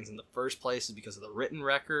believe in dragons in the first place is because of the written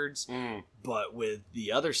records. But with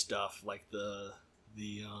the other stuff, like the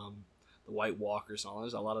White Walkers and all,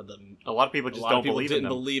 there's a lot of people didn't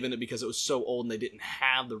believe in it because it was so old and they didn't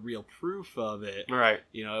have the real proof of it. Right.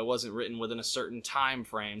 It wasn't written within a certain time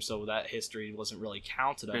frame, so that history wasn't really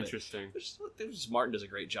counted of Interesting. Martin does a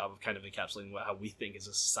great job of kind of encapsulating how we think as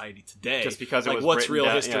a society today. Just because it was what's real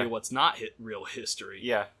down, history, what's not real history.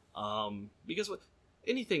 Yeah. Because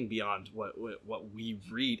anything beyond what we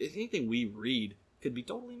read, anything we read could be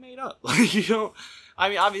totally made up. I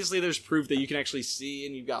mean, obviously there's proof that you can actually see,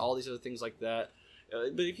 and you've got all these other things like that.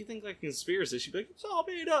 But if you think like conspiracy, you'd be like, it's all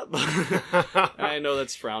made up. I know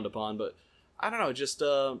that's frowned upon, but I don't know. Just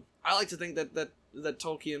I like to think that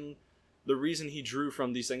Tolkien, the reason he drew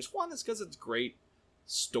from these things, one is because it's great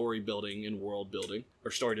story building and world building,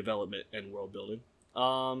 or story development and world building.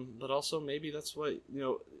 But also maybe that's what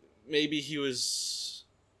maybe he was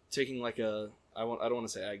taking like I don't want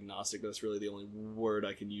to say agnostic, but that's really the only word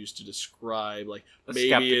I can use to describe. Like, maybe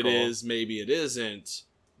skeptical. It is, maybe it isn't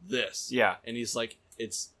this. Yeah. And he's like,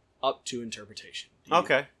 it's up to interpretation.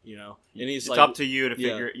 Okay. And he's it's up to you to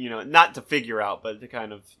figure, not to figure out, but to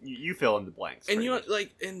kind of, you fill in the blanks. And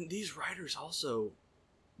and these writers also,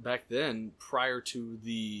 back then, prior to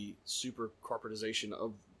the super corporatization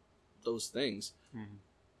of those things,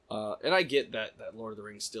 and I get that Lord of the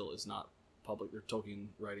Rings still is not public, their Tolkien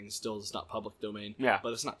writing still is not public domain. Yeah.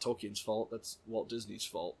 But it's not Tolkien's fault. That's Walt Disney's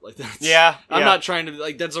fault. Like that's I'm not trying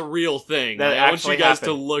to that's a real thing. I want you guys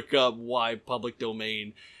to look up why public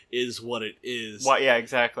domain is what it is. Yeah,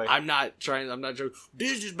 exactly. I'm not joking.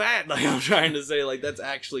 Disney's bad. Like I'm trying to say that's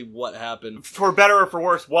actually what happened. For better or for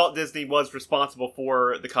worse, Walt Disney was responsible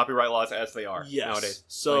for the copyright laws as they are nowadays.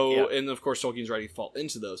 So, and of course Tolkien's writing fall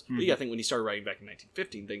into those. But I think when he started writing back in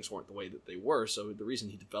 1915, things weren't the way that they were. So the reason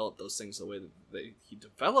he developed those things the way that he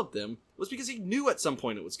developed them was because he knew at some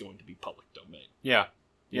point it was going to be public domain. Yeah.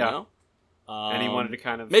 You know? And he wanted to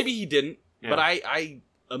kind of... Maybe he didn't, but I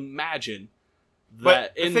imagine...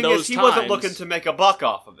 But the thing is, he wasn't looking to make a buck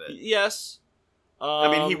off of it. Yes.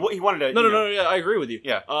 I mean, he wanted to... No, yeah, I agree with you.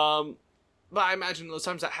 Yeah. But I imagine those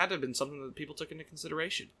times that had to have been something that people took into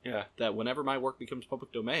consideration. Yeah. That whenever my work becomes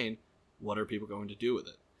public domain, what are people going to do with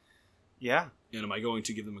it? Yeah. And am I going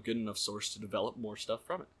to give them a good enough source to develop more stuff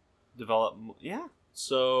from it? Yeah.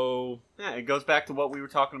 So... Yeah, it goes back to what we were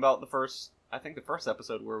talking about the first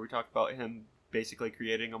episode where we talked about him basically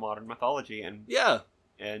creating a modern mythology and... Yeah.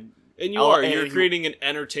 And you're creating an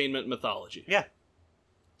entertainment mythology. Yeah.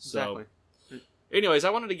 Exactly. So, anyways, I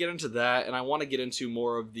wanted to get into that, and I want to get into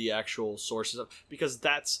more of the actual sources of, because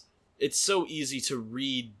it's so easy to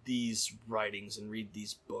read these writings and read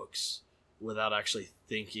these books without actually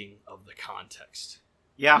thinking of the context.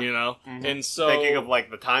 Yeah. Mm-hmm. And so thinking of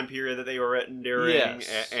like the time period that they were written during,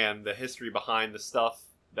 yes. and the history behind the stuff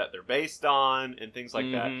that they're based on and things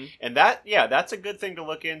like that. And that's a good thing to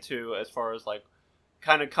look into as far as like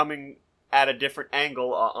kind of coming at a different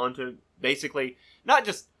angle onto basically not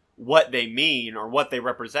just what they mean or what they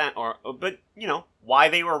represent, but why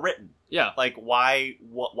they were written. Yeah, like why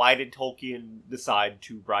did Tolkien decide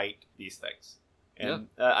to write these things? And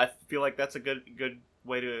I feel like that's a good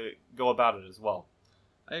way to go about it as well.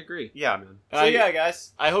 I agree. Yeah, man. So yeah,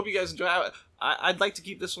 guys. I hope you guys enjoy it. I'd like to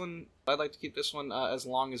keep this one. As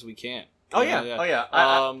long as we can. Oh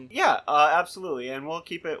yeah. Absolutely. And we'll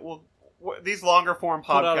keep it. These longer form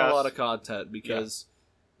podcasts. Put out a lot of content because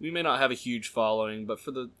we may not have a huge following, but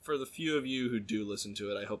for the few of you who do listen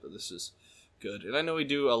to it, I hope that this is good. And I know we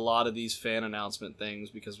do a lot of these fan announcement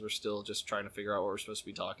things because we're still just trying to figure out what we're supposed to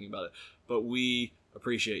be talking about it. But we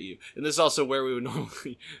appreciate you. And this is also where we would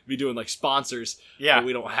normally be doing like sponsors. Yeah. But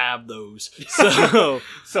we don't have those.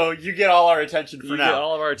 So you get all our attention for now. You get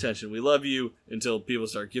all of our attention. We love you until people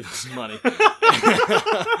start giving us money.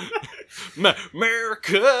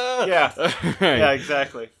 America! Yeah. Right. Yeah,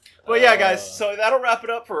 exactly. Well, yeah, guys, so that'll wrap it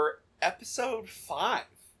up for episode 5.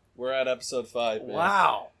 We're at episode 5, man.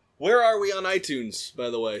 Wow. Where are we on iTunes, by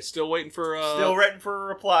the way? Still waiting for... Still waiting for a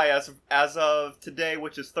reply as of today,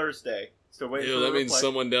 which is Thursday. Still waiting for a reply. That means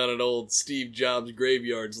someone down at old Steve Jobs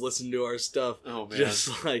graveyards listening to our stuff. Oh, man.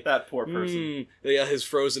 Just like... That poor person. They got his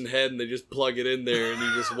frozen head, and they just plug it in there, and he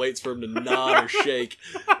just waits for him to nod or shake.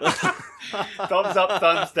 Thumbs up,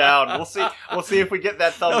 thumbs down. We'll see if we get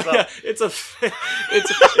that thumbs up. Yeah. It's a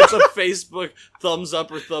Facebook thumbs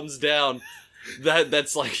up or thumbs down.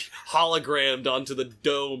 that's like hologrammed onto the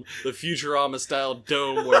dome, the Futurama style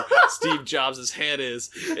dome where Steve Jobs' head is,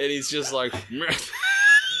 and he's just like,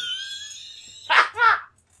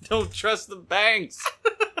 don't trust the banks.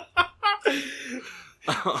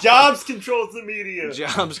 Jobs controls the media.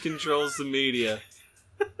 Jobs controls the media.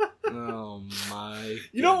 Oh my!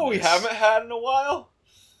 You know what we haven't had in a while?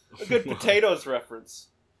 A good potatoes reference.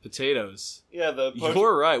 Potatoes. Yeah,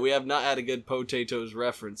 You're right. We have not had a good potatoes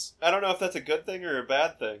reference. I don't know if that's a good thing or a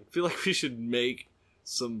bad thing. I feel like we should make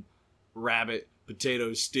some rabbit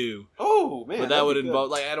potato stew. Oh man! But that would involve,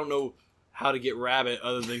 like, I don't know how to get rabbit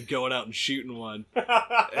other than going out and shooting one.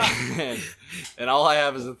 and all I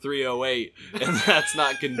have is a 308, and that's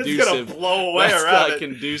not conducive. It's gonna blow away that's a rabbit. not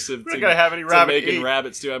conducive We're not gonna have any rabbit to making eat.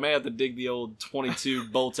 rabbit stew. I may have to dig the old 22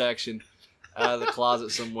 bolt action out of the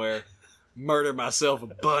closet somewhere, murder myself a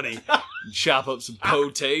bunny, and chop up some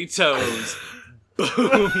potatoes.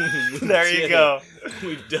 Boom! There you go.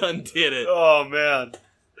 We done did it. Oh man.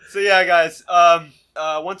 So yeah, guys.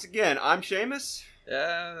 Once again, I'm Seamus.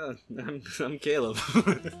 I'm Caleb.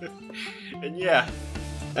 And yeah,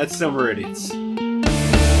 that's Summer Idiots.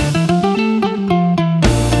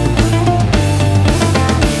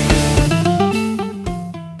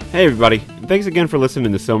 Hey everybody, thanks again for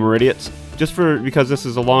listening to Summer Idiots. Because this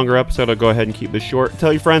is a longer episode, I'll go ahead and keep this short.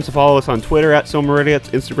 Tell your friends to follow us on Twitter at Summer Idiots,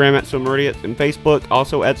 Instagram at Summer Idiots, and Facebook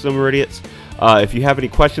also at Summer Idiots. If you have any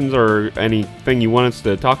questions or anything you want us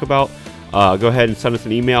to talk about, go ahead and send us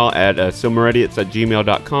an email at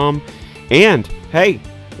silmeridiots@gmail.com. And, hey,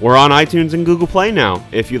 we're on iTunes and Google Play now.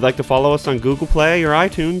 If you'd like to follow us on Google Play or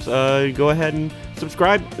iTunes, go ahead and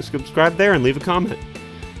subscribe there and leave a comment.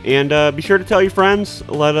 And be sure to tell your friends,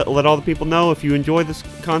 let all the people know if you enjoy this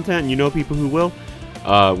content and you know people who will.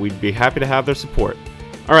 We'd be happy to have their support.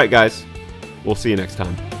 All right, guys, we'll see you next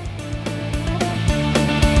time.